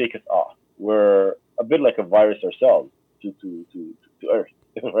 it could shake us off. We're a bit like a virus ourselves to Earth,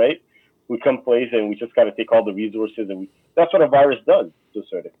 right? We come place and we just got to take all the resources, and that's what a virus does to a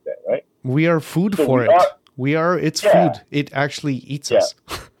certain extent, right? We are food So for we it. are, We are its yeah, food. It actually eats yeah. us.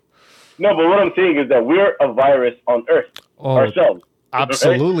 No, but what I'm saying is that we're a virus on Earth Oh, ourselves, right?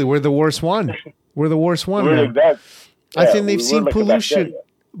 absolutely. We're the worst one. We're the worst one, We're man. exact. I Yeah, think they've we're seen like a bacteria.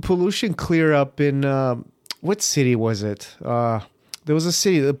 pollution clear up in what city was it? There was a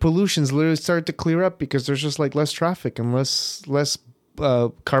city. The pollution's literally started to clear up because there's just like less traffic and less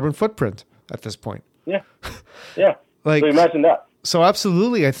carbon footprint at this point. Yeah, yeah. Like, So imagine that. so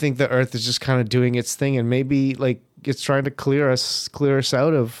absolutely, I think the Earth is just kind of doing its thing, and maybe like it's trying to clear us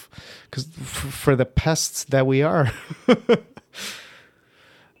out of because for the pests that we are.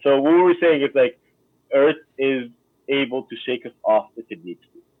 So what we were saying is like Earth is able to shake us off if it needs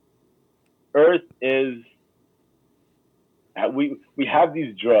to. Earth is we have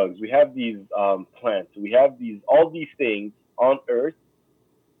these drugs, we have these plants, we have all these things on Earth.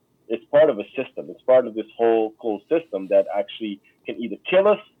 It's part of a system. It's part of this whole closed system that actually can either kill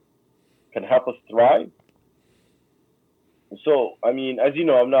us, can help us thrive. So I mean, as you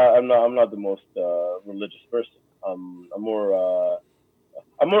know, I'm not the most religious person. I'm more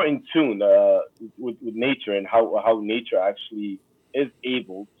in tune with nature and how nature actually is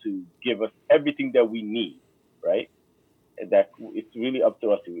able to give us everything that we need, right? And that it's really up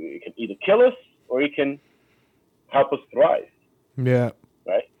to us. It can either kill us or it can help us thrive, Yeah,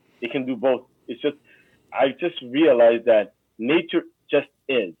 right? It can do both. It's just I just realized that nature just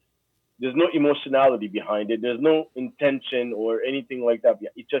is. There's no emotionality behind it. There's no intention or anything like that.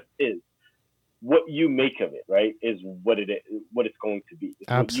 It just is. What you make of it, right, is what it is, what it's going to be. It's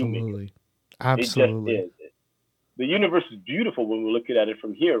what you make of absolutely, it. It just absolutely. is. The universe is beautiful when we're looking at it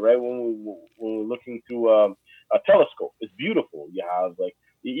from here, right? When we're looking through a telescope, it's beautiful. You have like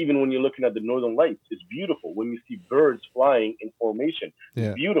even when you're looking at the northern lights, it's beautiful. When you see birds flying in formation, it's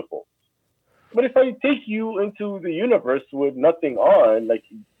Yeah, beautiful. But if I take you into the universe with nothing on, like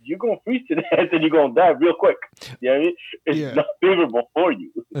you're gonna freeze to death and you're gonna die real quick. You know what I mean? It's yeah, not favorable for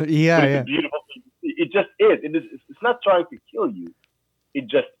you, but yeah, it's a yeah. beautiful thing. It just is. It is. It's not trying to kill you. It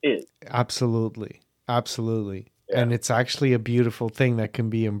just is. Absolutely. Absolutely. Yeah. And it's actually a beautiful thing that can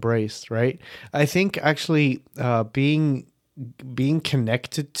be embraced, right? I think actually being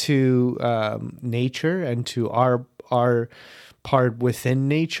connected to nature and to our part within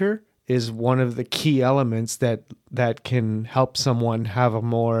nature is one of the key elements that can help someone have a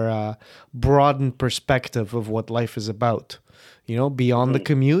more broadened perspective of what life is about. You know, beyond the Hmm.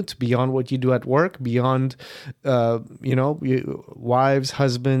 commute, beyond what you do at work, beyond wives,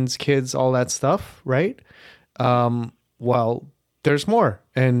 husbands, kids, all that stuff, right? Well, there's more.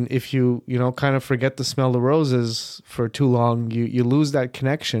 And if you kind of forget to smell the roses for too long, you lose that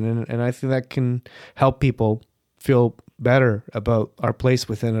connection. And I think that can help people feel better about our place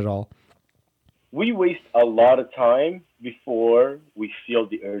within it all. We waste a lot of time before we feel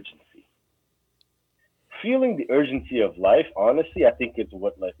the urgency. Feeling the urgency of life, honestly, I think it's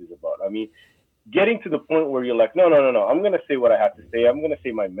what life is about. I mean, getting to the point where you're like, no, no, no, no, I'm gonna say what I have to say. I'm gonna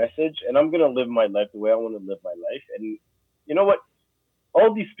say my message, and I'm gonna live my life the way I want to live my life. And you know what?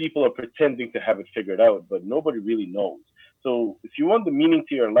 All these people are pretending to have it figured out, but nobody really knows. So if you want the meaning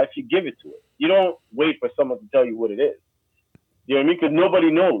to your life, you give it to it. You don't wait for someone to tell you what it is. You know what I mean? Because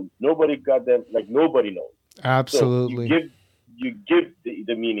nobody knows. Nobody got them. Like nobody knows. So Absolutely. you give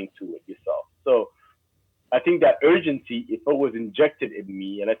the meaning to it yourself. So I think that urgency, if it was injected in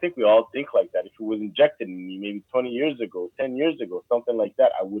me, and I think we all think like that, if it was injected in me maybe 20 years ago, 10 years ago, something like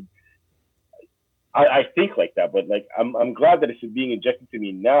that, I think like that. But like, I'm glad that it's being injected to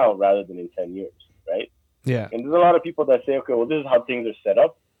me now rather than in 10 years, right? Yeah. And there's a lot of people that say, okay, well, this is how things are set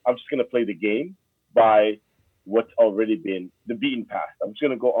up. I'm just going to play the game by what's already been the beaten path. I'm just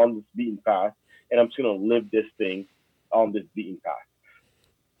going to go on this beaten path and I'm just going to live this thing on this beaten path.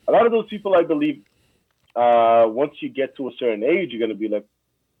 A lot of those people, I believe, once you get to a certain age, you're gonna be like,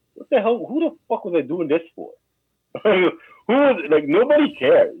 what the hell? Who the fuck was I doing this for? Who was like? Nobody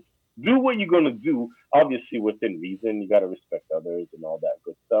cares. Do what you're gonna do, obviously within reason. You gotta respect others and all that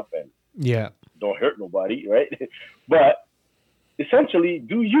good stuff, and Yeah. don't hurt nobody, right? But essentially,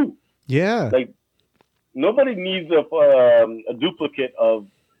 do you. Yeah. Like nobody needs a duplicate of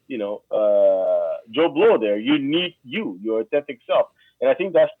Joe Blow. There, you need your authentic self, and I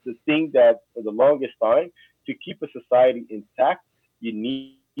think that's the thing that for the longest time to keep a society intact, you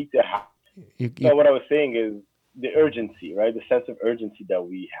need to have. No, what I was saying is the urgency, right? The sense of urgency that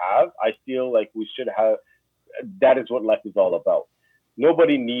we have. I feel like we should have. That is what life is all about.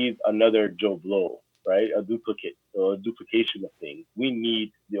 Nobody needs another Joe Blow, right? A duplicate or a duplication of things. We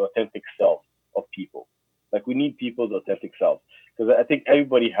need the authentic self of people. Like we need people's authentic self because I think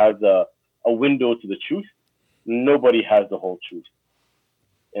everybody has a window to the truth. Nobody has the whole truth.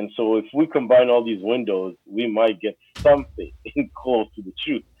 And so if we combine all these windows, we might get something close to the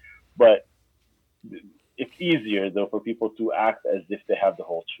truth. But it's easier though for people to act as if they have the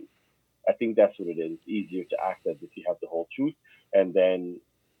whole truth. I think that's what it is. It's easier to act as if you have the whole truth and then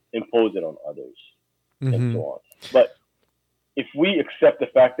impose it on others and so on. But if we accept the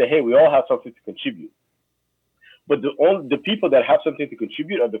fact that, hey, we all have something to contribute, but the people that have something to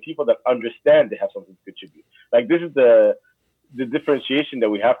contribute are the people that understand they have something to contribute. Like this is the differentiation that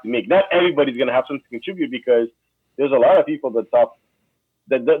we have to make. Not everybody's going to have something to contribute because there's a lot of people that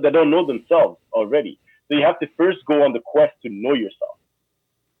don't know themselves already. So you have to first go on the quest to know yourself.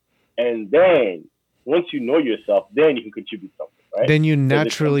 And then once you know yourself, then you can contribute something, right? Then you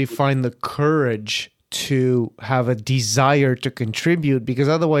naturally find the courage to have a desire to contribute, because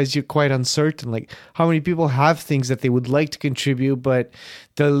otherwise you're quite uncertain. Like how many people have things that they would like to contribute, but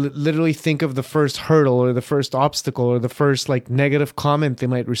they'll literally think of the first hurdle or the first obstacle or the first like negative comment they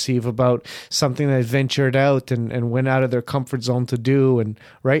might receive about something that ventured out and went out of their comfort zone to do. And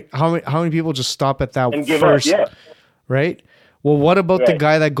right. How many people just stop at that and give first, up, yeah. Right? Well, what about the Right.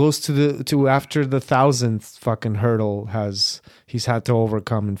 guy that goes to after the 1,000th fucking hurdle he's had to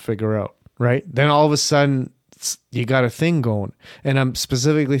overcome and figure out, right? Then all of a sudden you got a thing going. And I'm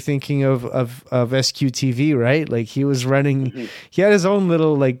specifically thinking of SQTV, right? Like he was running, he had his own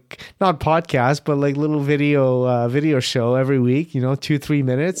little like not podcast, but like little video show every week, 2-3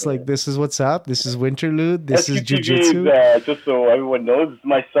 minutes. Like this is what's up. This is Winterlude. This is Jiu-Jitsu. Just so everyone knows, it's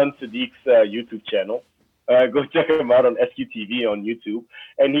my son Sadiq's YouTube channel. Go check him out on SQTV on YouTube.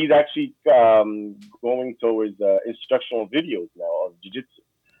 And he's actually going towards instructional videos now of jiu-jitsu.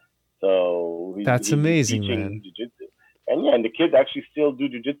 So that's amazing, teaching man. jiu-jitsu. And the kids actually still do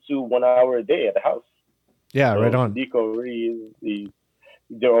jiu-jitsu 1 hour a day at the house. Yeah, so right on. They're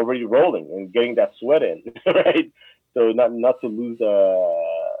already rolling and getting that sweat in, right? So not to lose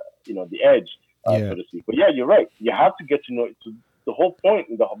the edge, so to speak. But yeah, you're right. You have to get to know. The whole point,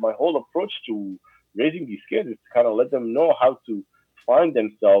 my whole approach to raising these kids is to kind of let them know how to find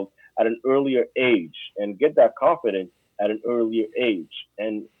themselves at an earlier age and get that confidence at an earlier age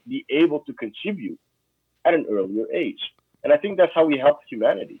and be able to contribute at an earlier age. And I think that's how we help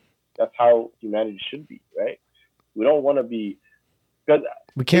humanity. That's how humanity should be, right? We don't want to be, because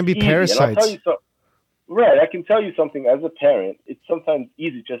we can't be parasites. Right. I can tell you something as a parent. It's sometimes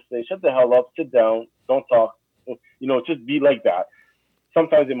easy just to say, shut the hell up, sit down, don't talk, just be like that.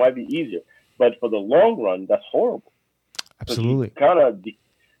 Sometimes it might be easier. But for the long run, that's horrible. Absolutely.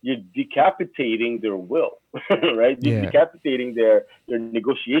 You're decapitating their will, right? You're decapitating their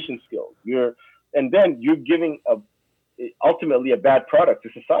negotiation skills. And then you're giving ultimately a bad product to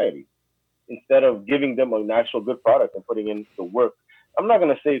society instead of giving them an actual good product and putting in the work. I'm not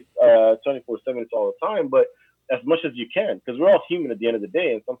going to say 24/7 all the time, but as much as you can, because we're all human at the end of the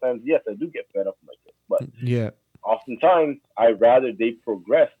day. And sometimes, yes, I do get fed up with my kids, but oftentimes I'd rather they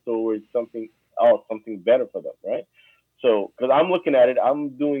progress towards something else, something better for them, right? So, because I'm looking at it, I'm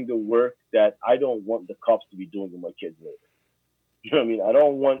doing the work that I don't want the cops to be doing with my kids later. You know what I mean? I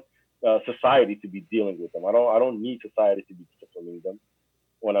don't want society to be dealing with them. I don't need society to be disciplining them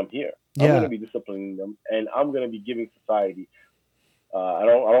when I'm here. I'm going to be disciplining them, and I'm going to be giving society. I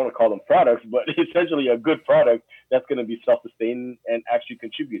don't want to call them products, but essentially a good product that's going to be self-sustaining and actually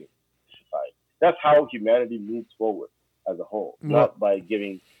contributing to society. That's how humanity moves forward as a whole, not by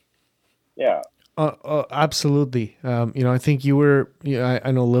giving. Yeah. Absolutely. I think you were.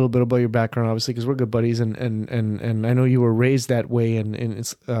 I know a little bit about your background, obviously, because we're good buddies, and I know you were raised that way. And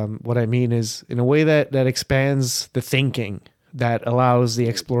it's what I mean is in a way that expands the thinking, that allows the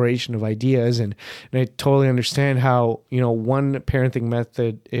exploration of ideas. And I totally understand how, one parenting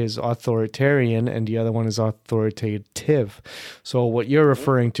method is authoritarian and the other one is authoritative. So what you're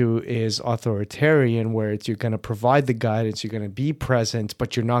referring to is authoritarian, where you're going to provide the guidance, you're going to be present,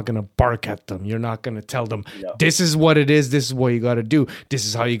 but you're not going to bark at them. You're not going to tell them, this is what it is, this is what you got to do, this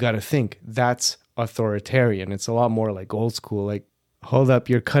is how you got to think. That's authoritarian. It's a lot more like old school. Like, hold up,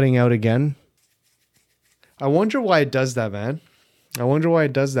 you're cutting out again. I wonder why it does that, man. I wonder why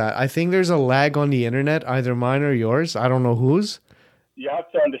it does that. I think there's a lag on the internet, either mine or yours. I don't know whose. You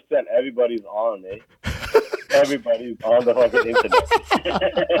have to understand everybody's on, Everybody's on the fucking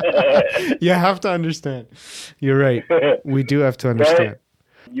internet. You have to understand. You're right. We do have to understand.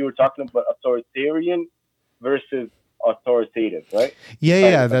 you were talking about authoritarian versus authoritative, right?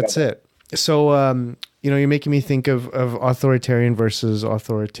 Yeah, that's it. So, you're making me think of authoritarian versus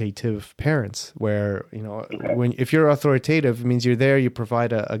authoritative parents, where, if you're authoritative, it means you're there, you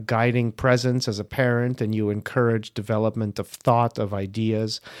provide a guiding presence as a parent, and you encourage development of thought, of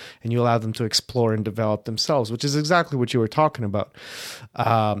ideas, and you allow them to explore and develop themselves, which is exactly what you were talking about.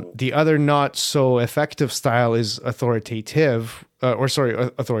 The other not so effective style is authoritarian,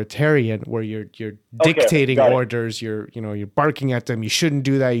 where you're dictating orders. You're barking at them. You shouldn't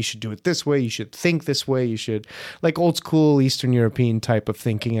do that. You should do it this way. You should think this way. You should, like old school Eastern European type of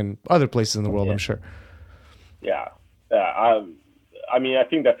thinking, and other places in the world, I'm sure. Yeah. I mean, I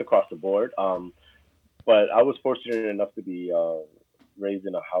think that's across the board. But I was fortunate enough to be raised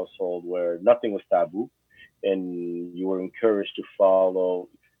in a household where nothing was taboo, and you were encouraged to follow.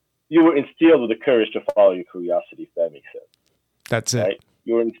 You were instilled with the courage to follow your curiosity, if that makes sense. That's it. Right?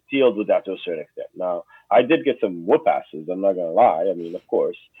 You were instilled with that to a certain extent. Now, I did get some whoop asses. I'm not gonna lie. I mean, of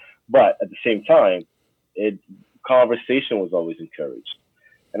course, but at the same time, conversation was always encouraged,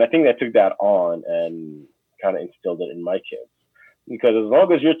 and I think I took that on and kind of instilled it in my kids. Because as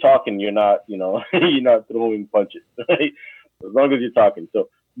long as you're talking, you're not, you're not throwing punches, right? As long as you're talking. So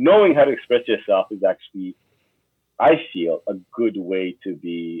knowing how to express yourself is actually, I feel, a good way to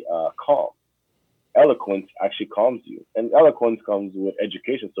be calm. Eloquence actually calms you, and eloquence comes with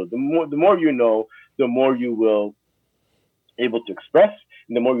education. So the more you know, the more you will able to express,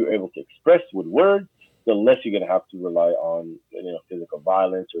 and the more you're able to express with words, the less you're gonna have to rely on physical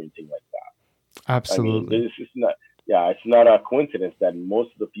violence or anything like that. Absolutely. I mean, it's not a coincidence that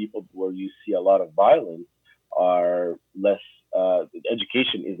most of the people where you see a lot of violence are less.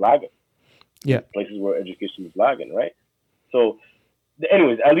 Education is lagging. Yeah, places where education is lagging, right? So.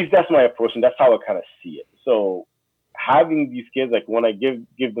 Anyways, at least that's my approach, and that's how I kind of see it. So having these kids, like when I give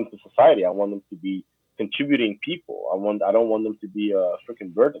them to society, I want them to be contributing people. I don't want them to be a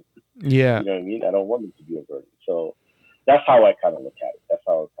freaking burden. Yeah. You know what I mean? I don't want them to be a burden. So that's how I kind of look at it. That's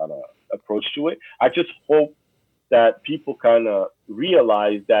how I kind of approach to it. I just hope that people kind of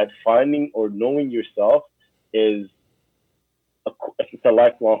realize that finding or knowing yourself is it's a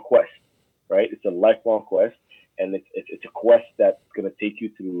lifelong quest, right? It's a lifelong quest. And it's a quest that's going to take you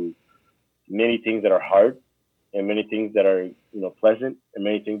through many things that are hard, and many things that are pleasant, and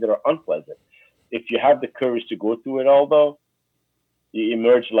many things that are unpleasant. If you have the courage to go through it all, though, you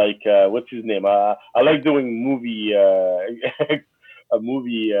emerge like what's his name? I like doing a movie.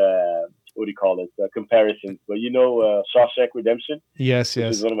 What do you call it? Comparisons. But Shawshank Redemption. Yes. Which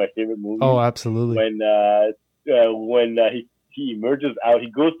is one of my favorite movies. Oh, absolutely. When he emerges out,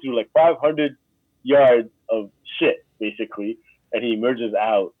 he goes through like 500 yards of shit, basically, and he emerges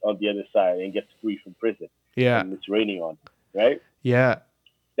out on the other side and gets free from prison. Yeah. And it's raining on him, right? Yeah.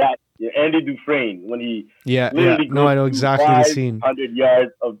 That Andy Dufresne, when he literally goes I know exactly the scene. 500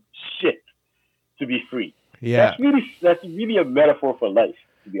 yards of shit to be free. Yeah. That's really a metaphor for life,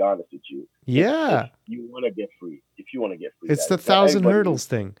 to be honest with you. Yeah. If you want to get free. It's the 1,000 hurdles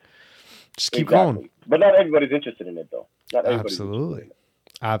thing. Just keep going. But not everybody's interested in it, though. Absolutely. Yeah.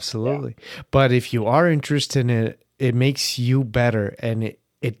 But if you are interested in it, it makes you better. And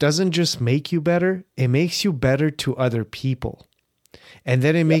it doesn't just make you better, it makes you better to other people. And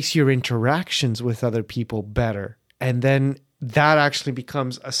then it makes your interactions with other people better. And then that actually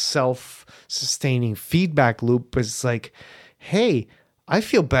becomes a self-sustaining feedback loop. It's like, hey, I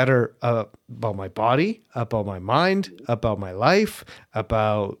feel better about my body, about my mind, about my life,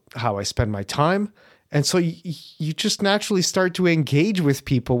 about how I spend my time. And so you just naturally start to engage with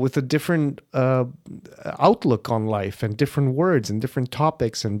people with a different outlook on life, and different words and different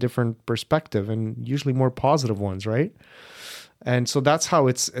topics and different perspective, and usually more positive ones, right? And so that's how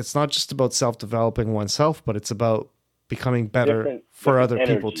it's not just about self-developing oneself, but it's about becoming better for other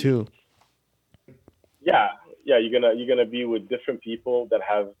people too. Yeah, you're gonna be with different people that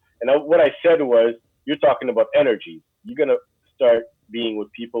have. And what I said was, you're talking about energy. You're gonna start being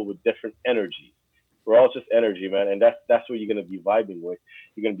with people with different energies. We're all just energy, man, and that's what you're gonna be vibing with.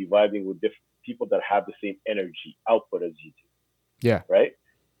 You're gonna be vibing with different people that have the same energy output as you do. Yeah. Right.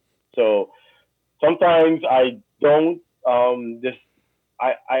 So sometimes I don't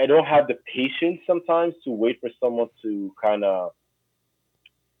I don't have the patience sometimes to wait for someone to kind of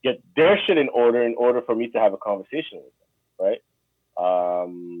get their shit in order for me to have a conversation with them, right?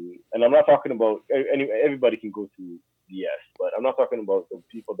 And I'm not talking about everybody can go through BS, but I'm not talking about the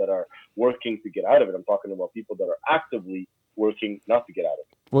people that are working to get out of it. I'm talking about people that are actively working not to get out of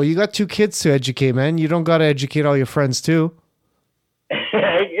it. Well, you got 2 kids to educate, man. You don't got to educate all your friends too.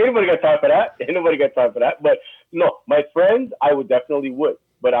 Anybody got time for that? But no, my friends, I would definitely would.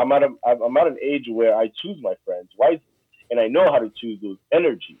 But I'm at an age where I choose my friends wisely, and I know how to choose those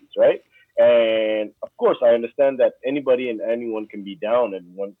energies, right? And of course, I understand that anybody and anyone can be down at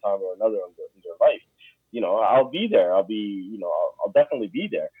one time or another in their life. I'll be there. I'll definitely be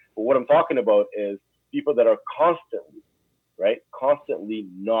there. But what I'm talking about is people that are constantly, right, constantly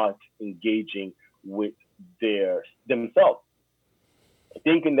not engaging with themselves,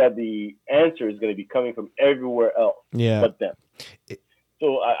 thinking that the answer is going to be coming from everywhere else but them.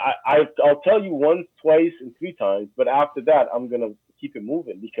 So I'll tell you once, twice, and three times, but after that, I'm going to keep it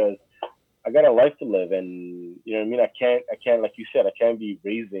moving because I got a life to live, and you know what I mean. I can't, like you said, I can't be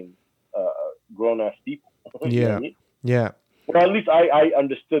raising grown ass people. You know what I mean? Yeah. Well, at least I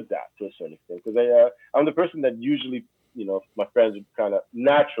understood that to a certain extent because I'm the person that usually, my friends would kind of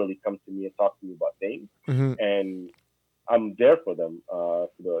naturally come to me and talk to me about things, and I'm there for them,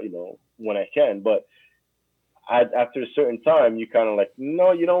 when I can. But after a certain time, you kind of like,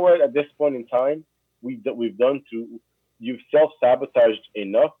 no, you know what? At this point in time, you've self-sabotaged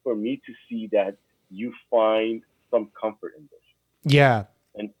enough for me to see that you find some comfort in this. Yeah.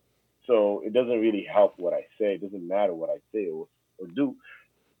 And so it doesn't really help what I say. It doesn't matter what I say or do.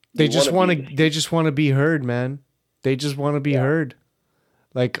 They just want to be heard, man. They just want to be heard.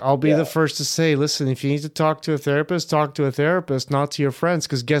 Like, I'll be the first to say, listen, if you need to talk to a therapist, not to your friends.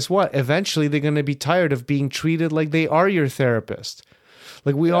 Because guess what? Eventually, they're going to be tired of being treated like they are your therapist.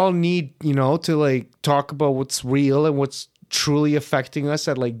 Like, we all need, to like talk about what's real and what's truly affecting us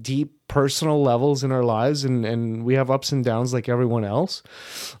at like deep personal levels in our lives. And we have ups and downs like everyone else.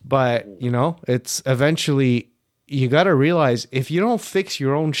 But, it's eventually, you got to realize if you don't fix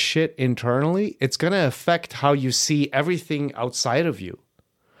your own shit internally, it's going to affect how you see everything outside of you.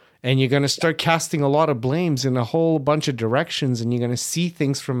 And you're going to start casting a lot of blames in a whole bunch of directions, and you're going to see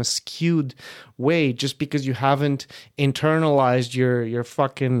things from a skewed way just because you haven't internalized your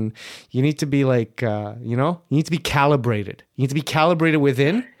fucking, you need to be like, you need to be calibrated. You need to be calibrated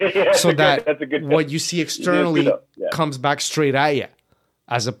within so that what you see externally comes back straight at you,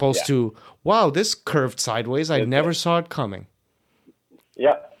 as opposed to, wow, this curved sideways. I never saw it coming.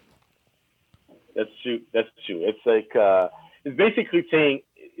 Yeah, that's true. That's true. It's like, it's basically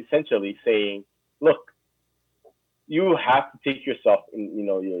essentially saying, look, you have to take yourself in,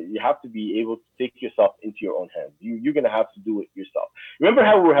 you have to be able to take yourself into your own hands. You're going to have to do it yourself. Remember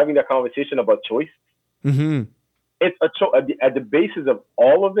how we were having that conversation about choice? Mm-hmm. It's a choice. At the basis of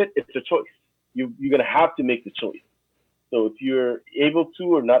all of it, it's a choice. You're going to have to make the choice. So if you're able to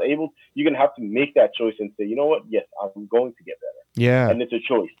or not able, you're going to have to make that choice and say, you know what? Yes, I'm going to get better. Yeah. And it's a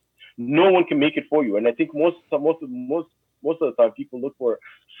choice. No one can make it for you. And I think most of the time people look for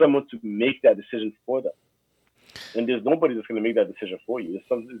someone to make that decision for them. And there's nobody that's going to make that decision for you.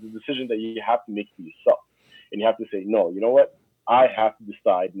 It's a decision that you have to make for yourself. And you have to say, no, you know what? I have to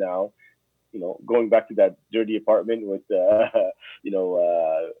decide now, going back to that dirty apartment with,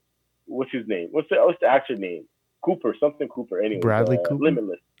 what's his name? What's the actor name? Something Cooper. Anyway, Bradley Cooper?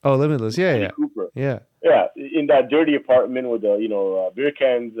 Limitless. Oh, Limitless. Yeah, Bradley yeah. Cooper. Yeah. Yeah. In that dirty apartment with the, beer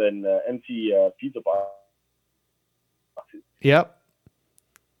cans and empty pizza boxes. Yep.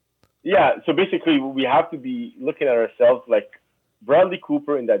 Yeah, so basically we have to be looking at ourselves like Bradley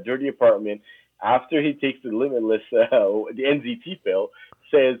Cooper in that dirty apartment after he takes the Limitless, the NZT pill,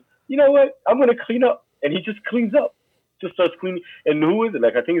 says, you know what, I'm going to clean up. And he just cleans up, just starts cleaning. And who is it?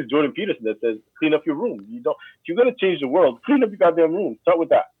 Like, I think it's Jordan Peterson that says, clean up your room. If you're going to change the world, clean up your goddamn room. Start with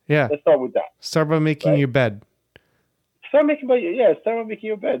that. Yeah. Let's start with that. Start by making your bed. Start by making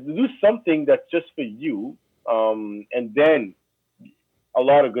your bed. Do something that's just for you. And then a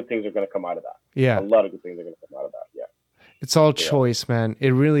lot of good things are going to come out of that. Yeah. A lot of good things are going to come out of that. Yeah. It's all choice, man. It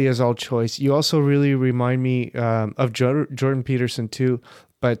really is all choice. You also really remind me of Jordan Peterson too,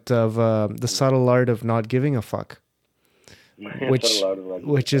 but of The Subtle Art of Not Giving a Fuck,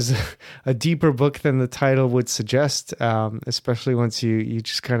 which is a deeper book than the title would suggest, especially once you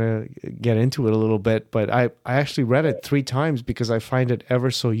just kind of get into it a little bit. But I actually read it 3 times because I find it ever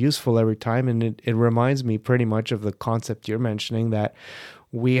so useful every time. And it reminds me pretty much of the concept you're mentioning, that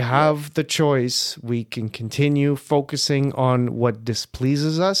we have the choice. We can continue focusing on what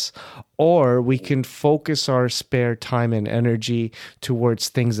displeases us, or we can focus our spare time and energy towards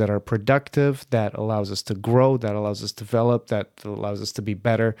things that are productive, that allows us to grow, that allows us to develop, that allows us to be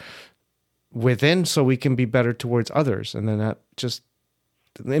better within, so we can be better towards others. And then that just,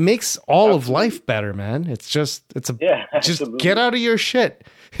 it makes all of life better, man. Just get out of your shit.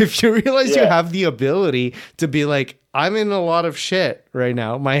 If you realize you have the ability to be like, I'm in a lot of shit right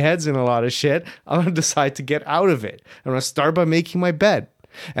now, my head's in a lot of shit, I'm going to decide to get out of it. I'm going to start by making my bed.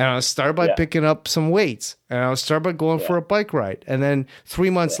 And I'll start by picking up some weights, and I'll start by going for a bike ride. And then 3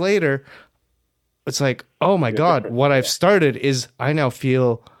 months later, it's like, oh my God, what I've started is I now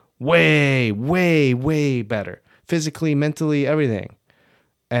feel way, way, way better. Physically, mentally, everything.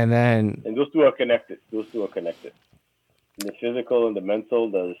 And those two are connected. The physical and the mental,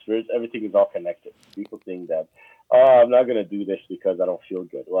 the spirit, everything is all connected. People think that, I'm not going to do this because I don't feel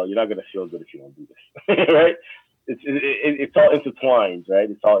good. Well, you're not going to feel good if you don't do this, right? It's all intertwined, right?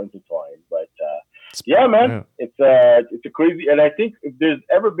 It's all intertwined. But man, it's a crazy. And I think if there's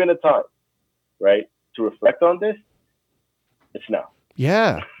ever been a time, right, to reflect on this, it's now.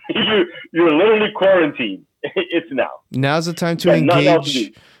 Yeah. You're literally quarantined. It's now. Now's the time to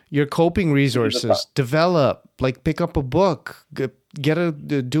engage your coping resources. Develop, like pick up a book,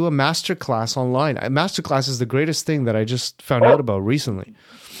 do a master class online. A master class is the greatest thing that I just found out about recently.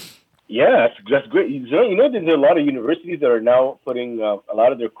 Yeah, that's great. You know, there's a lot of universities that are now putting a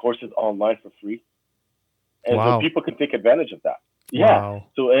lot of their courses online for free. And so people can take advantage of that. Yeah. Wow.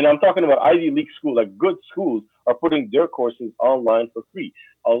 So, and I'm talking about Ivy League schools, like good schools are putting their courses online for free.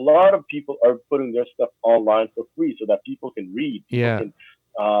 A lot of people are putting their stuff online for free so that people can read. People can,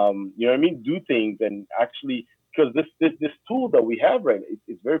 you know what I mean? Do things and actually, because this tool that we have right now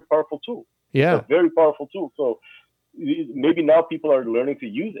is a very powerful tool. Yeah. It's a very powerful tool. So maybe now people are learning to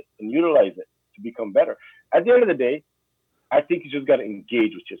use it and utilize it to become better. At the end of the day, I think you just got to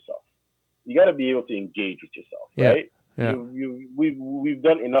engage with yourself. You got to be able to engage with yourself, right? Yeah. We've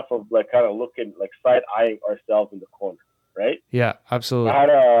done enough of like kind of looking like side eyeing ourselves in the corner, right? Yeah, absolutely. I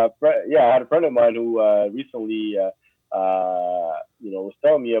had a friend of mine who recently, was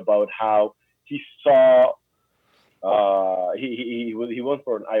telling me about how he saw he went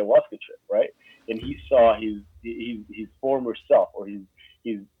for an ayahuasca trip, right? And he saw his former self or his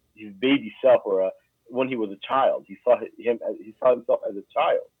baby self, or when he was a child. He saw himself as a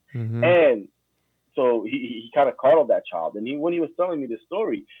child, and so he kind of coddled that child. And when he was telling me the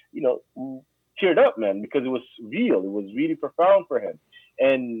story, teared up, man, because it was real. It was really profound for him,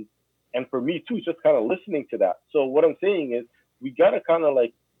 and for me too, just kind of listening to that. So what I'm saying is, we gotta kind of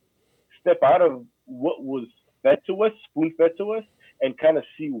like step out of what was fed to us, spoon fed to us, and kind of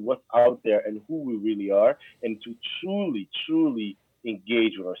see what's out there and who we really are, and to truly, truly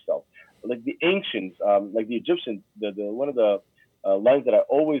engage with ourselves. Like the ancients, like the Egyptians, the one of the lines that I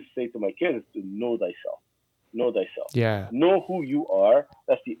always say to my kids is to know thyself. Know thyself. Yeah. Know who you are.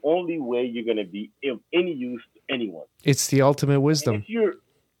 That's the only way you're going to be of any use to anyone. It's the ultimate wisdom.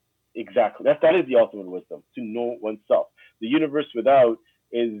 Exactly. That is the ultimate wisdom, to know oneself. The universe without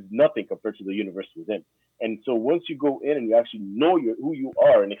is nothing compared to the universe within. And so once you go in and you actually know who you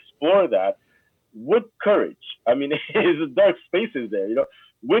are and explore that with courage, I mean, there's dark spaces there,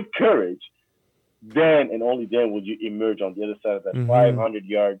 with courage, then and only then will you emerge on the other side of that 500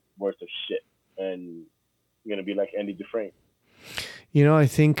 yard worth of shit. And you're going to be like Andy Dufresne. I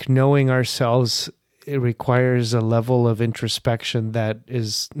think knowing ourselves, it requires a level of introspection that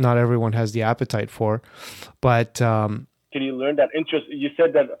is not everyone has the appetite for. But can you learn that interest? You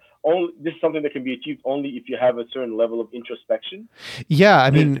said that this is something that can be achieved only if you have a certain level of introspection. Yeah, I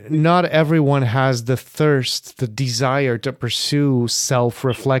mean, not everyone has the thirst, the desire to pursue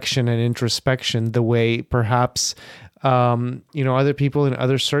self-reflection and introspection the way perhaps other people in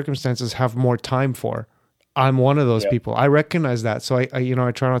other circumstances have more time for. I'm one of those people. I recognize that. So I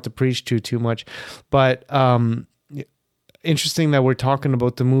try not to preach too much, but interesting that we're talking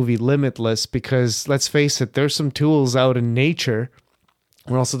about the movie Limitless, because let's face it, there's some tools out in nature.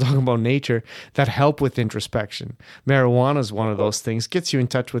 We're also talking about nature that help with introspection. Marijuana is one of those things, gets you in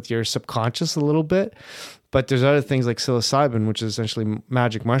touch with your subconscious a little bit, but there's other things like psilocybin, which is essentially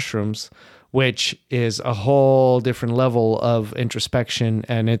magic mushrooms, which is a whole different level of introspection.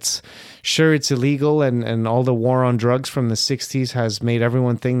 And it's illegal, and all the war on drugs from the 60s has made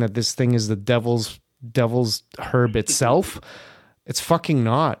everyone think that this thing is the devil's herb itself. It's fucking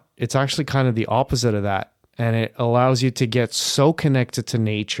not. It's actually kind of the opposite of that. And it allows you to get so connected to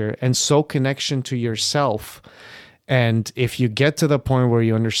nature and so connection to yourself. And if you get to the point where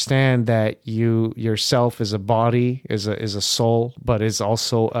you understand that yourself is a body, is a soul, but is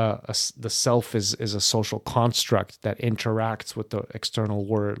also the self is a social construct that interacts with the external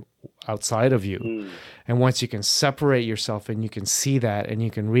world outside of you. And once you can separate yourself and you can see that and you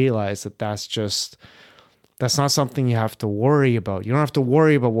can realize that that's not something you have to worry about. You don't have to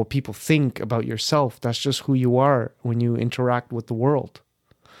worry about what people think about yourself. That's just who you are when you interact with the world.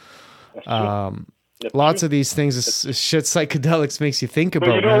 Lots of these things, shit psychedelics makes you think about.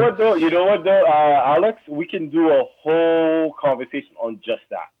 But you know what though, Alex, we can do a whole conversation on just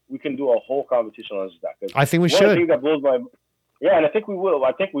that. I think we should. One thing that blows my Yeah, and I think we will.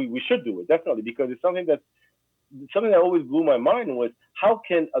 I think we should do it definitely because it's something that always blew my mind was how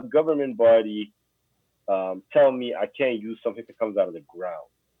can a government body tell me I can't use something that comes out of the ground?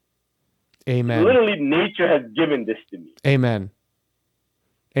 Amen. Literally, nature has given this to me. Amen.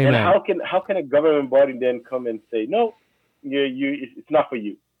 And Amen. how can a government body then come and say no, it's not for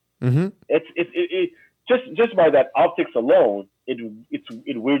you? Mm-hmm. It just by that optics alone, it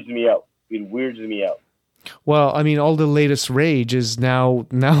weirds me out. It weirds me out. Well, I mean, all the latest rage is now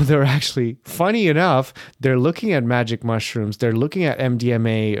they're actually, funny enough, they're looking at magic mushrooms, they're looking at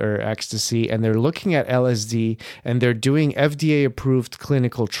MDMA or ecstasy, and they're looking at LSD, and they're doing FDA-approved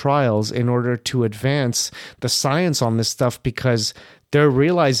clinical trials in order to advance the science on this stuff because they're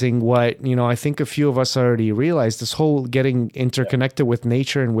realizing what, I think a few of us already realized, this whole getting interconnected with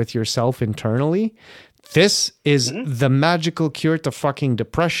nature and with yourself internally. This is the magical cure to fucking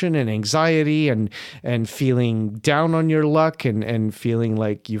depression and anxiety and feeling down on your luck and feeling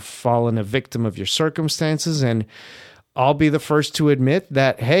like you've fallen a victim of your circumstances. And I'll be the first to admit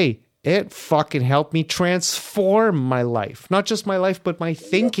that, hey, it fucking helped me transform my life. Not just my life, but my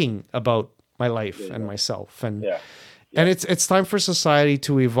thinking about my life and myself. And and it's time for society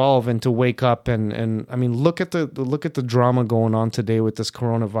to evolve and to wake up. And I mean, look at the drama going on today with this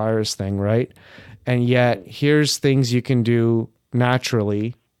coronavirus thing, right? And yet, here's things you can do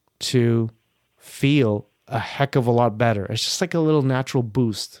naturally to feel a heck of a lot better. It's just like a little natural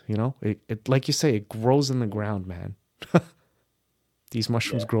boost, It like you say, it grows in the ground, man. These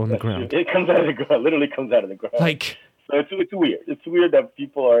mushrooms grow in the ground. It comes out of the ground. Literally comes out of the ground. So it's weird. It's weird that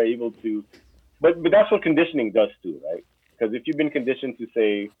people are able to, but that's what conditioning does too, right? Because if you've been conditioned to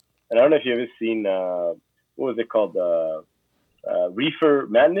say, and I don't know if you've ever seen what was it called, Reefer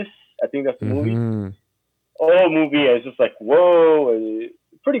Madness. I think that's the movie. Oh, movie! It's just like, whoa,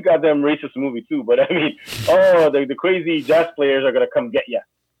 pretty goddamn racist movie too. But I mean, the crazy jazz players are gonna come get you,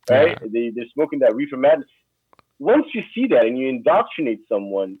 right? Yeah. They're smoking that reefer madness. Once you see that and you indoctrinate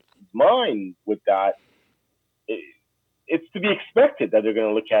someone's mind with that, it's to be expected that they're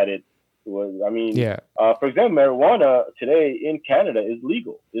gonna look at it. For example, marijuana today in Canada is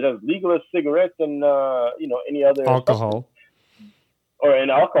legal. It's as legal as cigarettes and any other alcohol. Substance. Or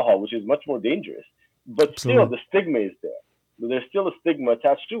in alcohol, which is much more dangerous. But still, the stigma is there. There's still a stigma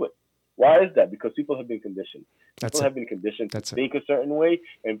attached to it. Why is that? Because people have been conditioned. People have been conditioned to think a certain way,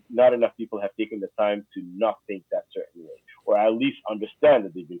 and not enough people have taken the time to not think that certain way, or at least understand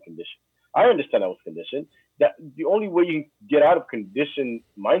that they've been conditioned. I understand I was conditioned. That the only way you can get out of conditioned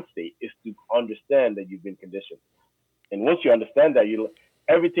mind state is to understand that you've been conditioned. And once you understand that,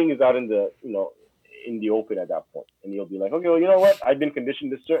 everything is out in the open at that point, and you'll be like, okay, well, you know what? I've been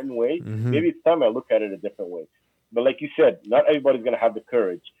conditioned a certain way. Maybe it's time I look at it a different way. But like you said, not everybody's going to have the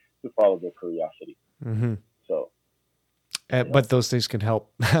courage to follow their curiosity. So, but those things can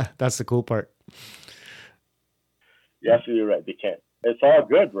help. That's the cool part. You're absolutely right. They can. It's all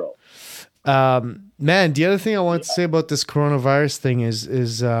good, bro. Man, the other thing I want to say about this coronavirus thing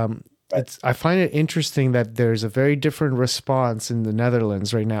is I find it interesting that there's a very different response in the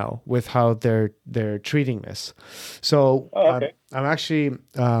Netherlands right now with how they're treating this. So I'm actually,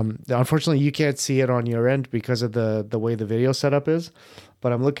 unfortunately, you can't see it on your end because of the way the video setup is.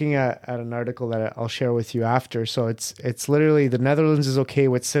 But I'm looking at an article that I'll share with you after. So it's literally the Netherlands is okay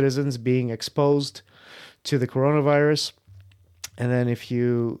with citizens being exposed to the coronavirus. And then if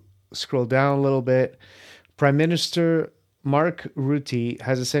you scroll down a little bit, Prime Minister Mark Rutte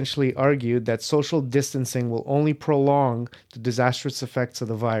has essentially argued that social distancing will only prolong the disastrous effects of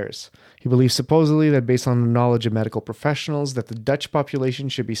the virus. He believes supposedly that based on the knowledge of medical professionals that the Dutch population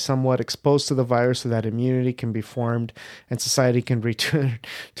should be somewhat exposed to the virus so that immunity can be formed and society can return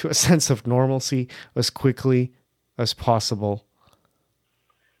to a sense of normalcy as quickly as possible.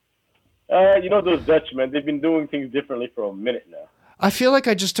 Those Dutch, man, they've been doing things differently for a minute now. I feel like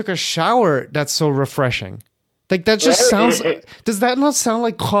I just took a shower. That's so refreshing. Like that just sounds, does that not sound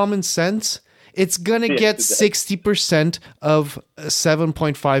like common sense? It's going to get 60% of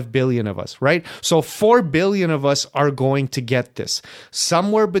 7.5 billion of us, right? So 4 billion of us are going to get this.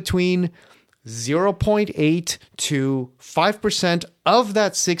 Somewhere between 0.8 to 5% of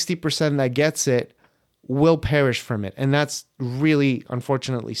that 60% that gets it will perish from it. And that's really,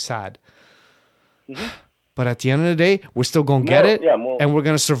 unfortunately, sad. But at the end of the day, we're still going to get it, and we're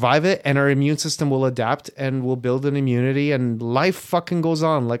going to survive it, and our immune system will adapt, and we'll build an immunity, and life fucking goes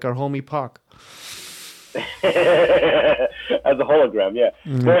on, like our homie Pac. As a hologram, yeah.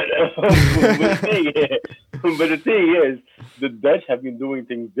 But the thing is, the Dutch have been doing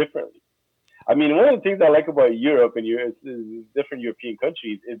things differently. I mean, one of the things I like about Europe and different European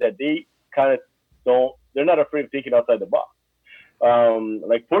countries is that they kind of they're not afraid of thinking outside the box.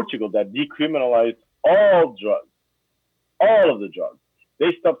 like Portugal, that decriminalized all drugs, all of the drugs.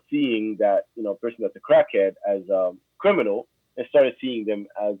 They stopped seeing that a person that's a crackhead as a criminal and started seeing them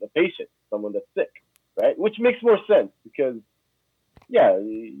as a patient, someone that's sick, right? Which makes more sense because yeah,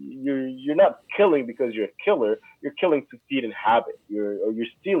 you're not killing because you're a killer. You're killing to feed a habit. You're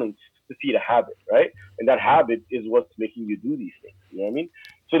stealing to feed a habit, right? And that habit is what's making you do these things. You know what I mean?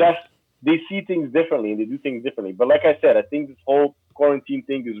 So that's they see things differently and they do things differently. But like I said, I think this whole quarantine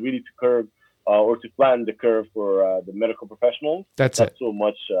thing is really to curb or to flatten the curve for the medical professionals. That's Not it. so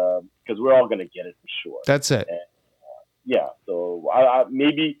much because we're all gonna get it for sure. That's it. And, yeah, so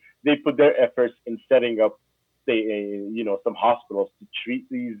maybe they put their efforts in setting up, say, some hospitals to treat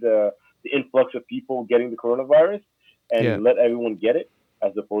the influx of people getting the coronavirus and Yeah. let everyone get it,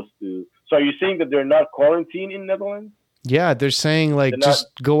 as opposed to. So, are you saying that they're not quarantined in Netherlands? Yeah, they're saying like They're not.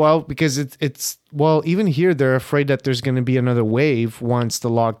 just go out because it's well, even here they're afraid that there's going to be another wave once the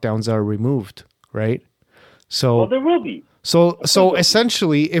lockdowns are removed, right? So Well, there will be. so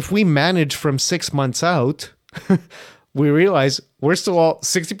essentially if we manage from 6 months out, we realize we're still all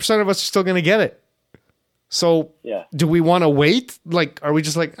 60% of us are still going to get it. So Yeah. do we want to wait? Like, are we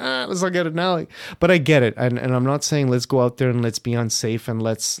just like, let's not get it now? But I get it. And I'm not saying let's go out there and let's be unsafe and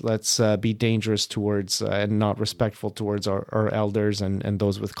let's be dangerous towards and not respectful towards our elders and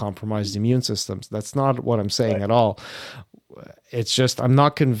those with compromised immune systems. That's not what I'm saying at all. It's just, I'm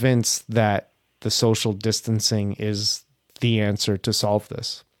not convinced that the social distancing is the answer to solve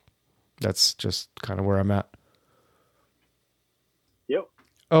this. That's just kind of where I'm at. Yep.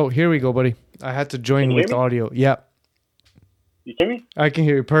 Oh, here we go, buddy. I had to join with audio. Yeah. You hear me? I can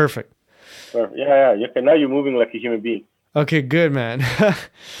hear you. Perfect. Yeah. Okay, now you're moving like a human being. Okay, good, man.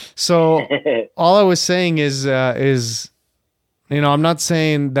 So all I was saying is, I'm not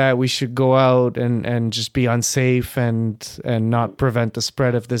saying that we should go out and just be unsafe and not prevent the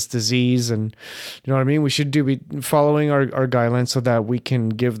spread of this disease. And you know what I mean? We should be following our guidelines so that we can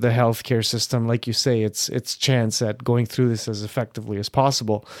give the healthcare system, like you say, its chance at going through this as effectively as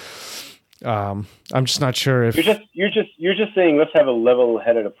possible. I'm just not sure if you're just saying let's have a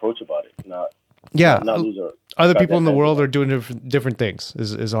level-headed approach about it, not lose our. Other people in the world are doing different things.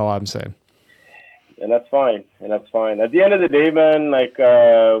 Is all I'm saying. And that's fine. At the end of the day, man, like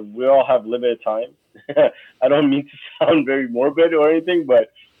we all have limited time. I don't mean to sound very morbid or anything,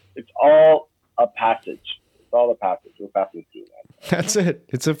 but it's all a passage. It's all a passage. We're passing through that. That's it.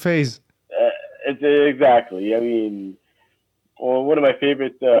 It's a phase. It's exactly. I mean, well, one of my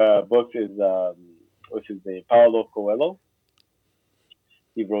favorite books is what's his name, Paulo Coelho.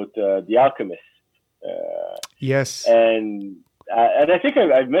 He wrote The Alchemist. Yes. And I think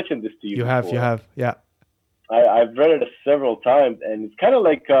I've mentioned this to you. You have, yeah. I've read it several times, and it's kind of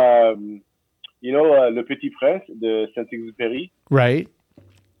like, Le Petit Prince, de Saint-Exupéry. Right.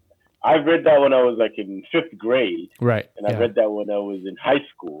 I read that when I was like in 5th grade. Right. And I read that when I was in high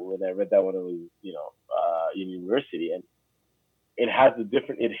school, and I read that when I was, in university. And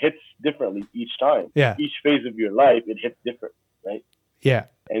it hits differently each time. Yeah. Each phase of your life, it hits different, right? Yeah.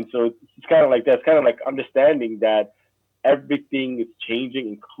 And so it's kind of like that. It's kind of like understanding that everything is changing,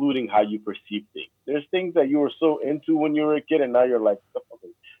 including how you perceive things. There's things that you were so into when you were a kid, and now you're like,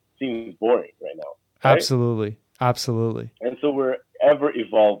 it seems boring right now. Right? Absolutely. And so we're ever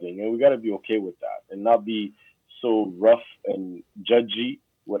evolving, and we got to be okay with that, and not be so rough and judgy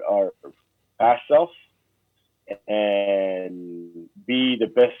with our past self, and be the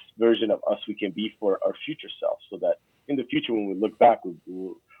best version of us we can be for our future self, so that in the future, when we look back, we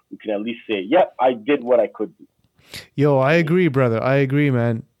can at least say, "Yep, I did what I could do." Yo, I agree, brother. I agree,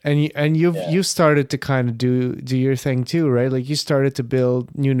 man. And you've started to kind of do your thing too, right? Like you started to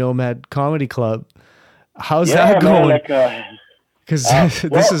build New Nomad Comedy Club. How's that going? Because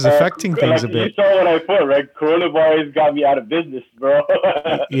this is affecting things a bit. You saw what I put, right? Coronavirus got me out of business, bro.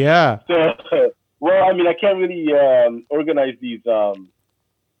 Yeah. So, well, I mean, I can't really organize these. I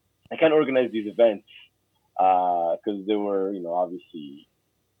can't organize these events because they were, obviously.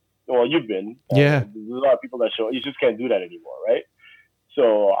 Well, you've been. Yeah. There's a lot of people that show. You just can't do that anymore, right?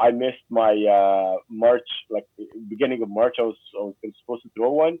 So I missed my March, like beginning of March. I was supposed to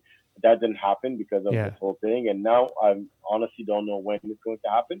throw one. That didn't happen because of this whole thing. And now I honestly don't know when it's going to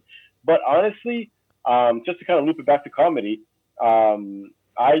happen. But honestly, just to kind of loop it back to comedy,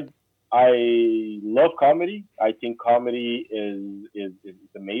 I love comedy. I think comedy is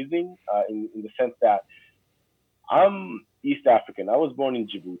amazing in the sense that I'm East African. I was born in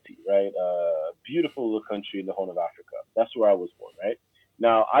Djibouti, right? Beautiful little country in the Horn of Africa. That's where I was born, right?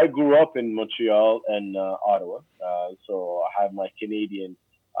 Now, I grew up in Montreal and Ottawa, so I have my Canadian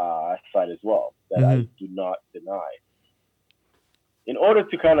side as well that I do not deny. in order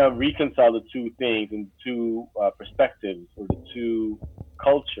to kind of reconcile the two things and two perspectives or the two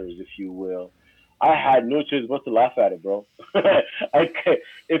cultures, if you will, I had no choice but to laugh at it, bro.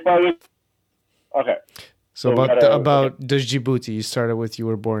 If I was okay. So about the Djibouti, you started with you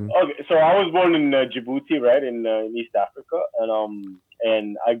were born. Okay, so I was born in Djibouti, right in East Africa,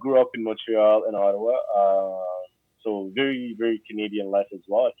 and I grew up in Montreal and Ottawa. So very very Canadian life as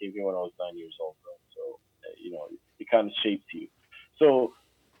well. I came here when I was 9 years old, bro. So it kind of shapes you. So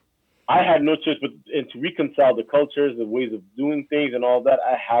I had no choice but and to reconcile the cultures, the ways of doing things, and all that.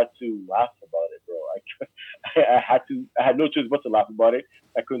 I had to laugh about it, bro. I had no choice but to laugh about it.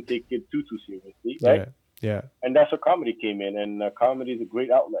 I couldn't take it too seriously, right? Yeah. And that's where comedy came in, and comedy is a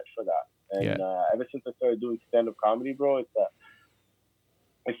great outlet for that. And ever since I started doing stand-up comedy, bro, it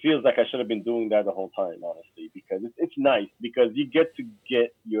feels like I should have been doing that the whole time, honestly, because it's nice because you get to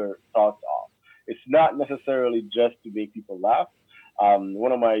get your thoughts off. It's not necessarily just to make people laugh.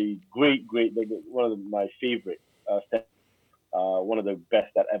 One of my one of my favorite, one of the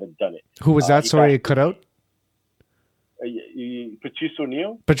best that ever done it. Who was that? Sorry, it cut out. Patrice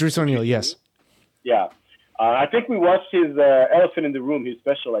O'Neill. Patrice O'Neill, yes. Yeah. I think we watched his Elephant in the Room, his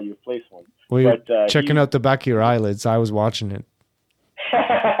special at your place one. We were checking out the back of your eyelids. I was watching it.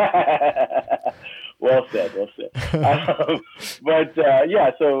 Well said.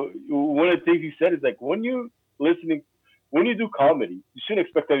 So one of the things he said is like when you do comedy, you shouldn't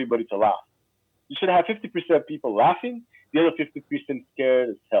expect everybody to laugh. You should have 50% people laughing, the other 50% scared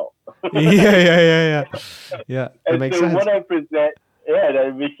as hell. Yeah. That makes sense. When I present,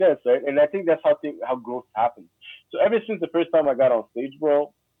 that makes sense, right? And I think that's how growth happens. So ever since the first time I got on stage,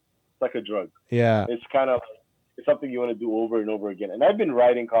 bro, it's like a drug. Yeah. It's kind of it's something you want to do over and over again. And I've been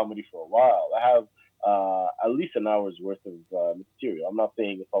writing comedy for a while. I have at least an hour's worth of material. I'm not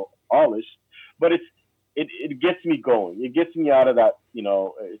saying it's all polished, but it gets me going. It gets me out of that,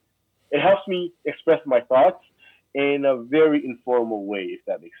 it helps me express my thoughts in a very informal way, if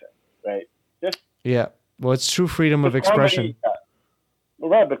that makes sense, right? Well, it's true freedom of expression.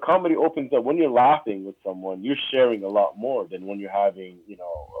 Right, but comedy opens up when you're laughing with someone. You're sharing a lot more than when you're having,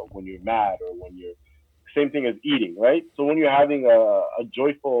 when you're mad or when you're same thing as eating, right? So when you're having a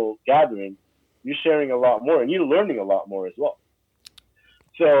joyful gathering, you're sharing a lot more and you're learning a lot more as well.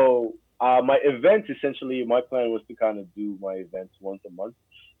 So my events, essentially, my plan was to kind of do my events once a month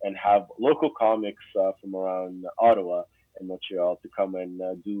and have local comics from around Ottawa and Montreal to come and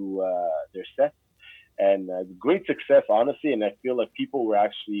do their sets. And great success, honestly. And I feel like people were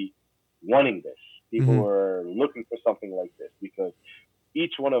actually wanting this. People were looking for something like this because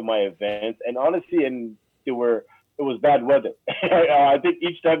each one of my events, and honestly, it was bad weather. I think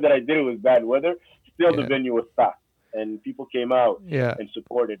each time that I did it was bad weather. Still, the venue was packed, and people came out and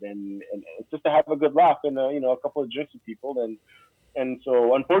supported, and just to have a good laugh and a couple of drinks with people, and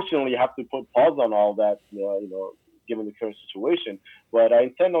so unfortunately, you have to put pause on all that, given the current situation. But I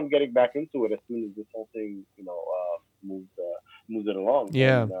intend on getting back into it as soon as this whole thing, moves it along.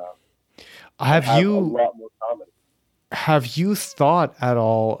 Yeah. And, have you a lot more comedy. Have you thought at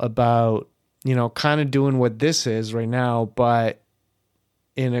all about, kind of doing what this is right now, but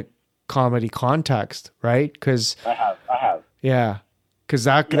in a comedy context, right? Because I have. Yeah. Because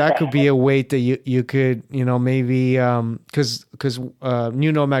that could be a way that you could, maybe, because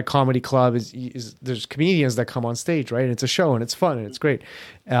New Nomad Comedy Club is there's comedians that come on stage, right? And it's a show and it's fun and it's great.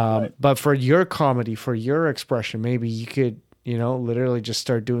 Right. But for your comedy, for your expression, maybe you could, literally just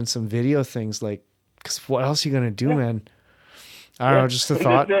start doing some video things like, because what else are you going to do, man? I don't know, just a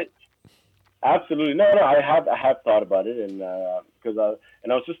thought. Absolutely. No, I have thought about it, and because I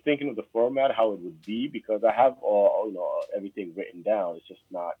was just thinking of the format, how it would be, because I have everything written down. It's just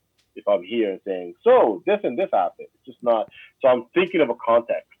not if I'm here and saying, so this and this happened. It's just not. So I'm thinking of a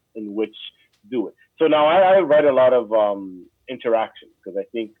context in which to do it. So now I write a lot of interactions because I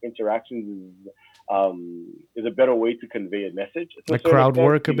think interactions is a better way to convey a message. Like crowd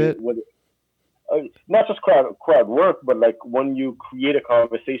work a bit. Not just crowd work, but like when you create a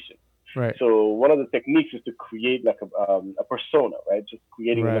conversation. Right. So one of the techniques is to create like a persona, right? Just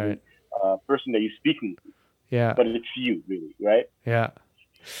creating a person that you're speaking to. Yeah. But it's you, really, right? Yeah.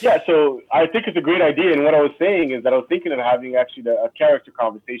 Yeah. So I think it's a great idea. And what I was saying is that I was thinking of having actually a character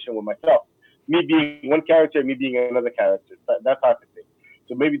conversation with myself, me being one character, me being another character, that type of thing.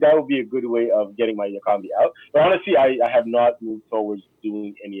 So maybe that would be a good way of getting my comedy out. But honestly, I have not moved towards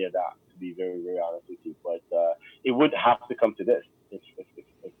doing any of that, to be very, very honest with you. But it would have to come to this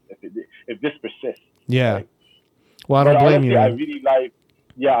if this persists. Yeah. Right? Well, I don't blame honestly,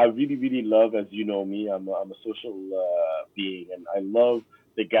 you. I really love, as you know me, I'm a social being, and I love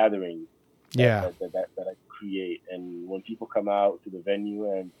the gathering that I create. And when people come out to the venue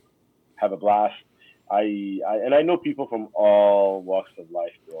and have a blast, I know people from all walks of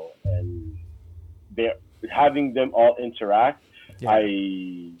life, bro, and they're having them all interact. Yeah. I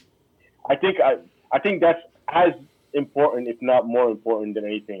I think I I think that's as important, if not more important than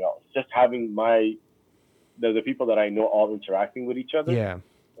anything else. Just having the people that I know all interacting with each other, Yeah.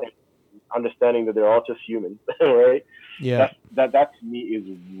 and understanding that they're all just humans, right? Yeah. That to me is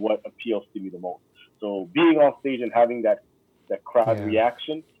what appeals to me the most. So being on stage and having that crowd Yeah.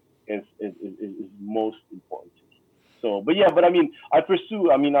 reaction is most important to me. So, but yeah, but I mean, I pursue.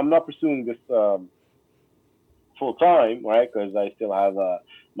 I mean, I'm not pursuing this full time, right? Because I still have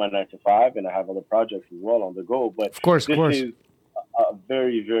my 9 to 5, and I have other projects as well on the go. But Of course, of this course. is a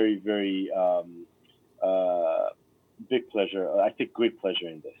very, very, very uh, big pleasure. I take great pleasure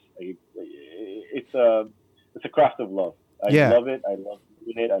in this. It's a craft of love. I Yeah. love it. I love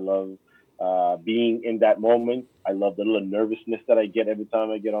doing it. I love being in that moment. I love the little nervousness that I get every time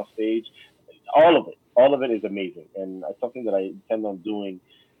I get on stage. All of it is amazing, and it's something that I intend on doing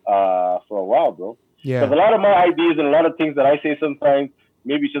for a while, bro. Because Yeah. a lot of my ideas and a lot of things that I say sometimes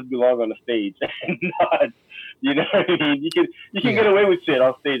maybe just belong on the stage and not. You know what I mean? You can get Yeah. away with shit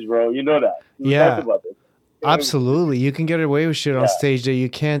on stage, bro. You know that. We talked Yeah. about this. Get away with shit. Absolutely. You can get away with shit on Yeah. stage that you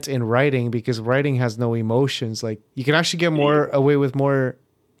can't in writing because writing has no emotions. Like you can actually get more Zero. away with more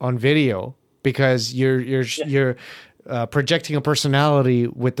on video because Yeah. you're projecting a personality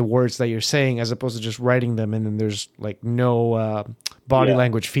with the words that you're saying as opposed to just writing them, and then there's like no body Yeah.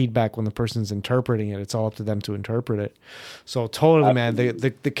 language feedback when the person's interpreting it. It's all up to them to interpret it. So totally, man. Absolutely.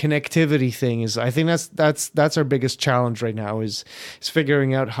 The connectivity thing is, I think that's our biggest challenge right now is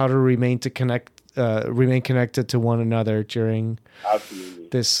figuring out how to remain connected to one another during Absolutely.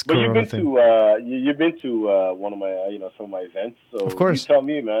 this But Corona thing. you've been to one of my some of my events, Of so you course. tell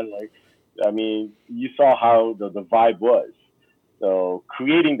me, man. Like, I mean, you saw how the vibe was. So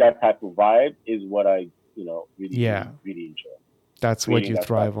creating that type of vibe is what I really Yeah, really really enjoy. that's what Creating you that type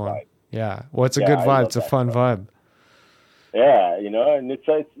thrive of on. vibe. Yeah. Well, it's a Yeah, good I vibe. love It's a that fun stuff. vibe. Yeah, and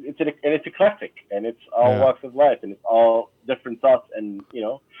it's eclectic, and it's all Yeah. walks of life, and it's all different thoughts, and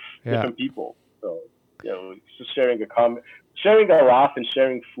Yeah. different people. So it's just sharing a laugh and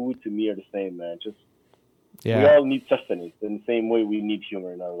sharing food to me are the same, man. Just we Yeah. all need sustenance in the same way we need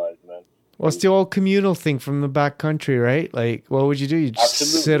humor in our lives, man. Well, it's And the old communal thing from the back country, right? Like, what would you do? You just sit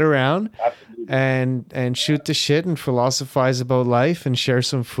absolutely, around absolutely, and shoot the shit and philosophize about life and share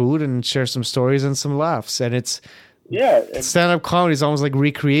some food and share some stories and some laughs. And it's yeah, and stand up comedy is almost like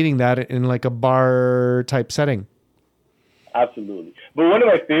recreating that in like a bar type setting. absolutely. But one of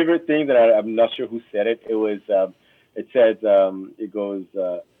my favorite things that I'm not sure who said it. It was it says it goes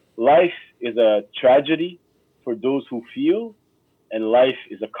life is a tragedy for those who feel, and life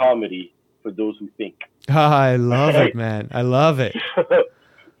is a comedy for those who think. I love it, Right? man. I love it.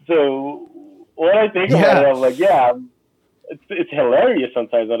 So when I think about it, Yeah. I'm like, yeah, it's hilarious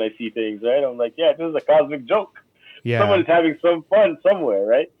sometimes when I see things, right? I'm like, yeah, this is a cosmic joke. Yeah. Someone's having some fun somewhere,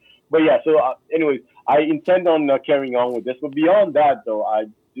 right? But yeah, so anyways, I intend on carrying on with this. But beyond that, though, I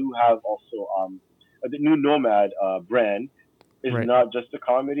do have also the new Nomad brand is Right. not just a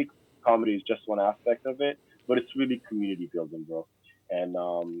comedy. Comedy is just one aspect of it, but it's really community building, bro. And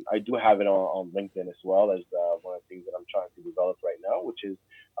I do have it on LinkedIn as well as one of the things that I'm trying to develop right now, which is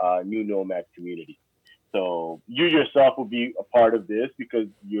new Nomad community. So you yourself will be a part of this because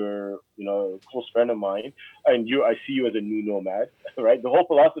you're, a close friend of mine, and I see you as a new nomad, right? The whole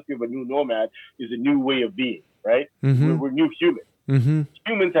philosophy of a new nomad is a new way of being, right? We're, Mm-hmm. we're new humans. Mm-hmm.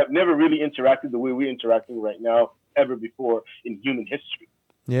 Humans have never really interacted the way we're interacting right now ever before in human history.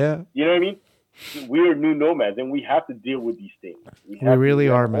 Yeah. You know what I mean? We're new nomads, and we have to deal with these things. We really We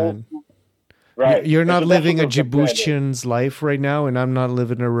have are, a whole man. right, You're and not so that's what living a the brand is. Djiboutian's life right now, and I'm not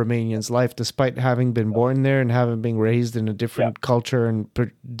living a Romanian's life, despite having been born there and having been raised in a Yeah, different culture and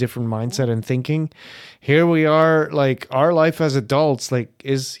different mindset and thinking. Here we are, like our life as adults, like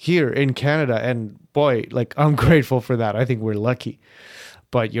is here in Canada, and boy, like I'm yeah. grateful for that. I think we're lucky.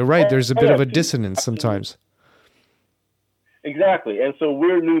 But you're right. Oh There's a bit yeah, of a too. dissonance Absolutely. sometimes. Exactly. And so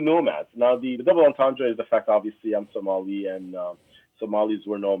we're new nomads. Now, the double entendre is the fact, obviously, I'm Somali, and Somalis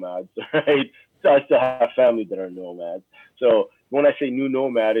were nomads, right? So I still have family that are nomads. So when I say new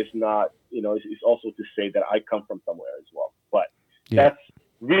nomad, it's not, it's also to say that I come from somewhere as well. But Yeah. that's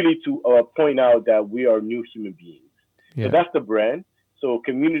really to point out that we are new human beings. So Yeah. that's the brand. So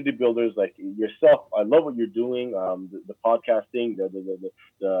community builders like yourself, I love what you're doing. The podcasting, the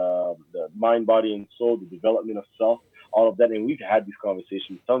mind, body, and soul, the development of self, all of that. And we've had these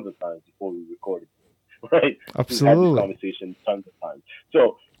conversations tons of times before we recorded. right? Absolutely. We've had this conversation tons of times.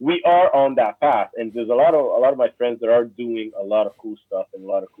 So we are on that path, and there's a lot of my friends that are doing a lot of cool stuff and a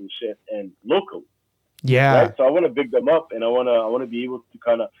lot of cool shit, and locally, Yeah. right? So I want to big them up, and I want to be able to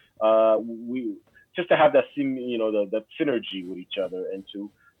kind of we just to have that that synergy with each other, and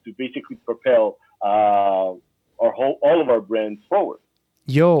to basically propel all of our brands forward.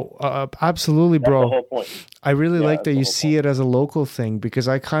 Yo, absolutely, bro. That's the whole point. I really like that you see it as a local thing, because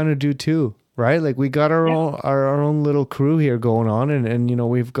I kind of do too, right? Like we got our own our own little crew here going on, and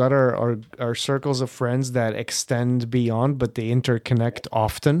we've got our circles of friends that extend beyond, but they interconnect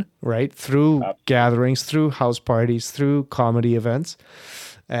often, right? Through gatherings, through house parties, through comedy events.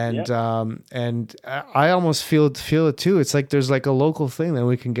 And I almost feel it too. It's like there's like a local thing that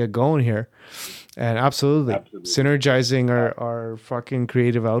we can get going here. And absolutely. Synergizing our fucking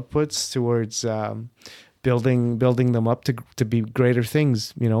creative outputs towards building them up to be greater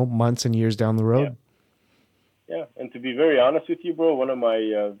things, months and years down the road. Yeah. And to be very honest with you, bro, one of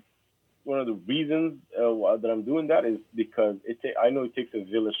the reasons that I'm doing that is because I know it takes a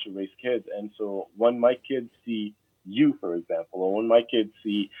village to raise kids, and so when my kids see you, for example, or when my kids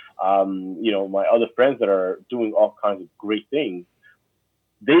see my other friends that are doing all kinds of great things,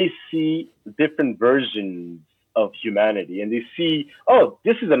 they see different versions of humanity, and they see, oh,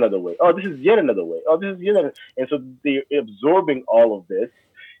 this is another way. Oh, this is yet another way. Oh, this is yet another. And so they're absorbing all of this,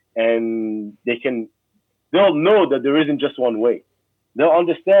 and they'll know that there isn't just one way. They'll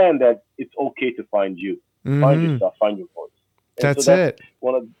understand that it's okay to find you, find yourself, find your voice. And that's it.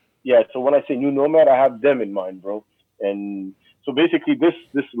 So when I say New Nomad, I have them in mind, bro. And so basically this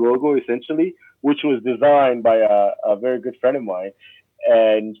logo, essentially, which was designed by a very good friend of mine,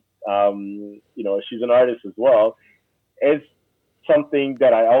 and she's an artist as well, is something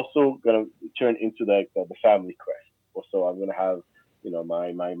that I also gonna turn into the family crest. So I'm gonna have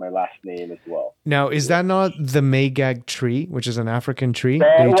my last name as well. Now, is that not the Meigag tree, which is an African tree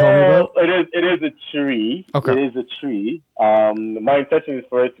that you told me about? It is a tree. Okay. It is a tree. My intention is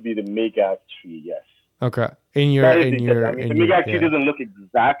for it to be the Meigag tree. Yes. Okay. The Meigag tree doesn't look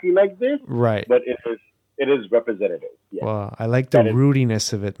exactly like this, right? But it is representative. Yeah. Well, I like the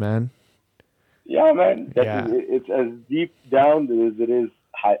rootiness of it, man. Yeah, man. It's as deep down as it is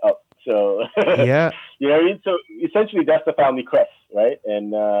high up. So yeah, you know what I mean. So essentially, that's the family crest, right?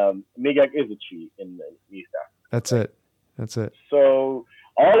 And Meigag is a tree in East Africa. That's it. So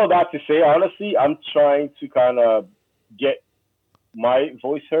all of that to say, honestly, I'm trying to kind of get my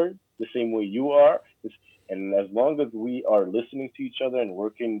voice heard the same way you are, and as long as we are listening to each other and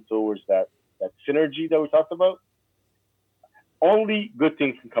working towards that synergy that we talked about, only good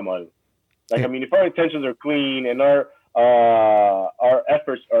things can come out of it. Like, I mean, if our intentions are clean and our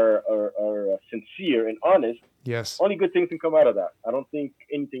efforts are sincere and honest, yes, only good things can come out of that. I don't think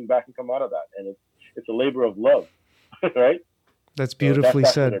anything bad can come out of that, and it's a labor of love, right? That's beautifully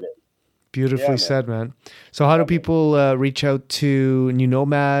said. Beautifully said, man. So how do people reach out to New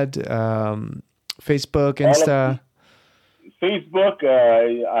Nomad? Facebook, Insta? Facebook,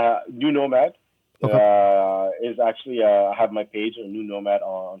 New Nomad. Okay. Is actually I have my page on New Nomad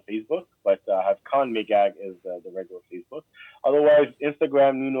on Facebook, but I have Con Meigag is the regular Facebook. Otherwise,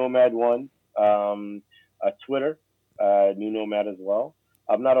 Instagram New Nomad 1, Twitter New Nomad as well.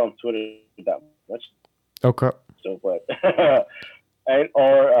 I'm not on Twitter that much. Okay. So, but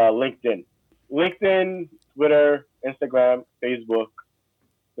or LinkedIn, Twitter, Instagram, Facebook,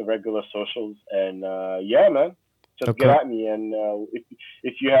 the regular socials, and man. Just get at me, and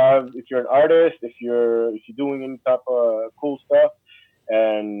if you're an artist, if you're doing any type of cool stuff,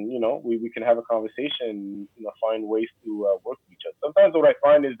 and we can have a conversation, find ways to work with each other. Sometimes what I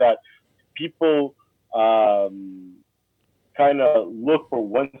find is that people kind of look for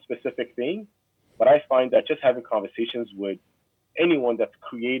one specific thing, but I find that just having conversations with anyone that's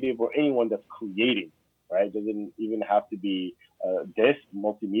creative or anyone that's creating, right, doesn't even have to be this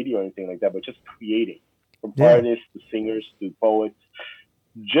multimedia or anything like that, but just creating. From artists to singers to poets,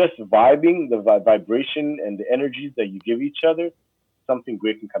 just vibing, the vibration and the energies that you give each other, something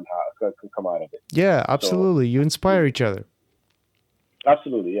great can come out of it. Yeah, absolutely. So, you inspire each other.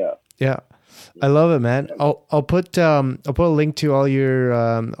 Absolutely, yeah. Yeah, I love it, man. I'll put a link to all your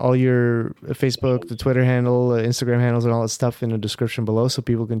Facebook, the Twitter handle, Instagram handles, and all that stuff in the description below, so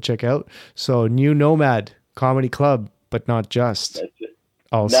people can check out. So, New Nomad Comedy Club, but not just. That's it.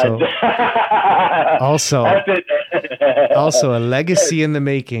 Also, also a legacy in the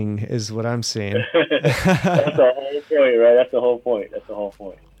making is what I'm saying. That's the whole point, right? That's the whole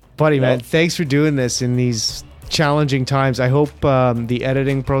point. Buddy, man, thanks for doing this in these challenging times. I hope the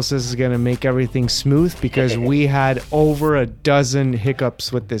editing process is going to make everything smooth, because we had over a dozen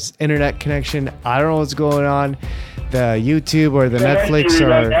hiccups with this internet connection. I don't know what's going on. The YouTube or the Netflix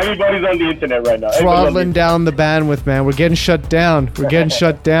are everybody's on the internet right now. throttling down the bandwidth, man. We're getting shut down. We're getting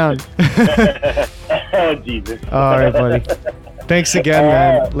shut down. Oh, Jesus. All right, buddy. Thanks again,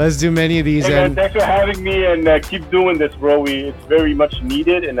 man. Let's do many of these. Hey, man, thanks for having me, and keep doing this, bro. It's very much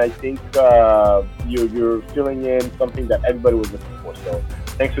needed, and I think you're filling in something that everybody was looking for. So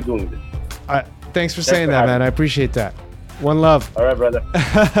thanks for doing this. Thanks for saying that, man. I appreciate that. One love. All right, brother.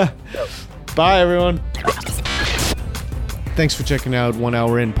 Bye, everyone. Thanks for checking out 1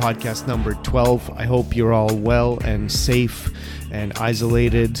 Hour In podcast number 12. I hope you're all well and safe and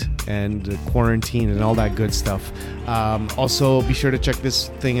isolated and quarantined and all that good stuff. Also, be sure to check this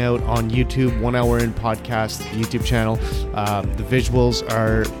thing out on YouTube, 1 Hour In podcast YouTube channel. The visuals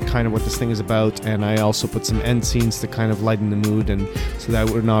are kind of what this thing is about, and I also put some end scenes to kind of lighten the mood, and so that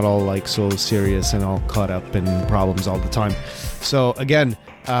we're not all like so serious and all caught up in problems all the time. So again,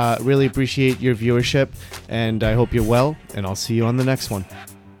 really appreciate your viewership, and I hope you're well, and I'll see you on the next one.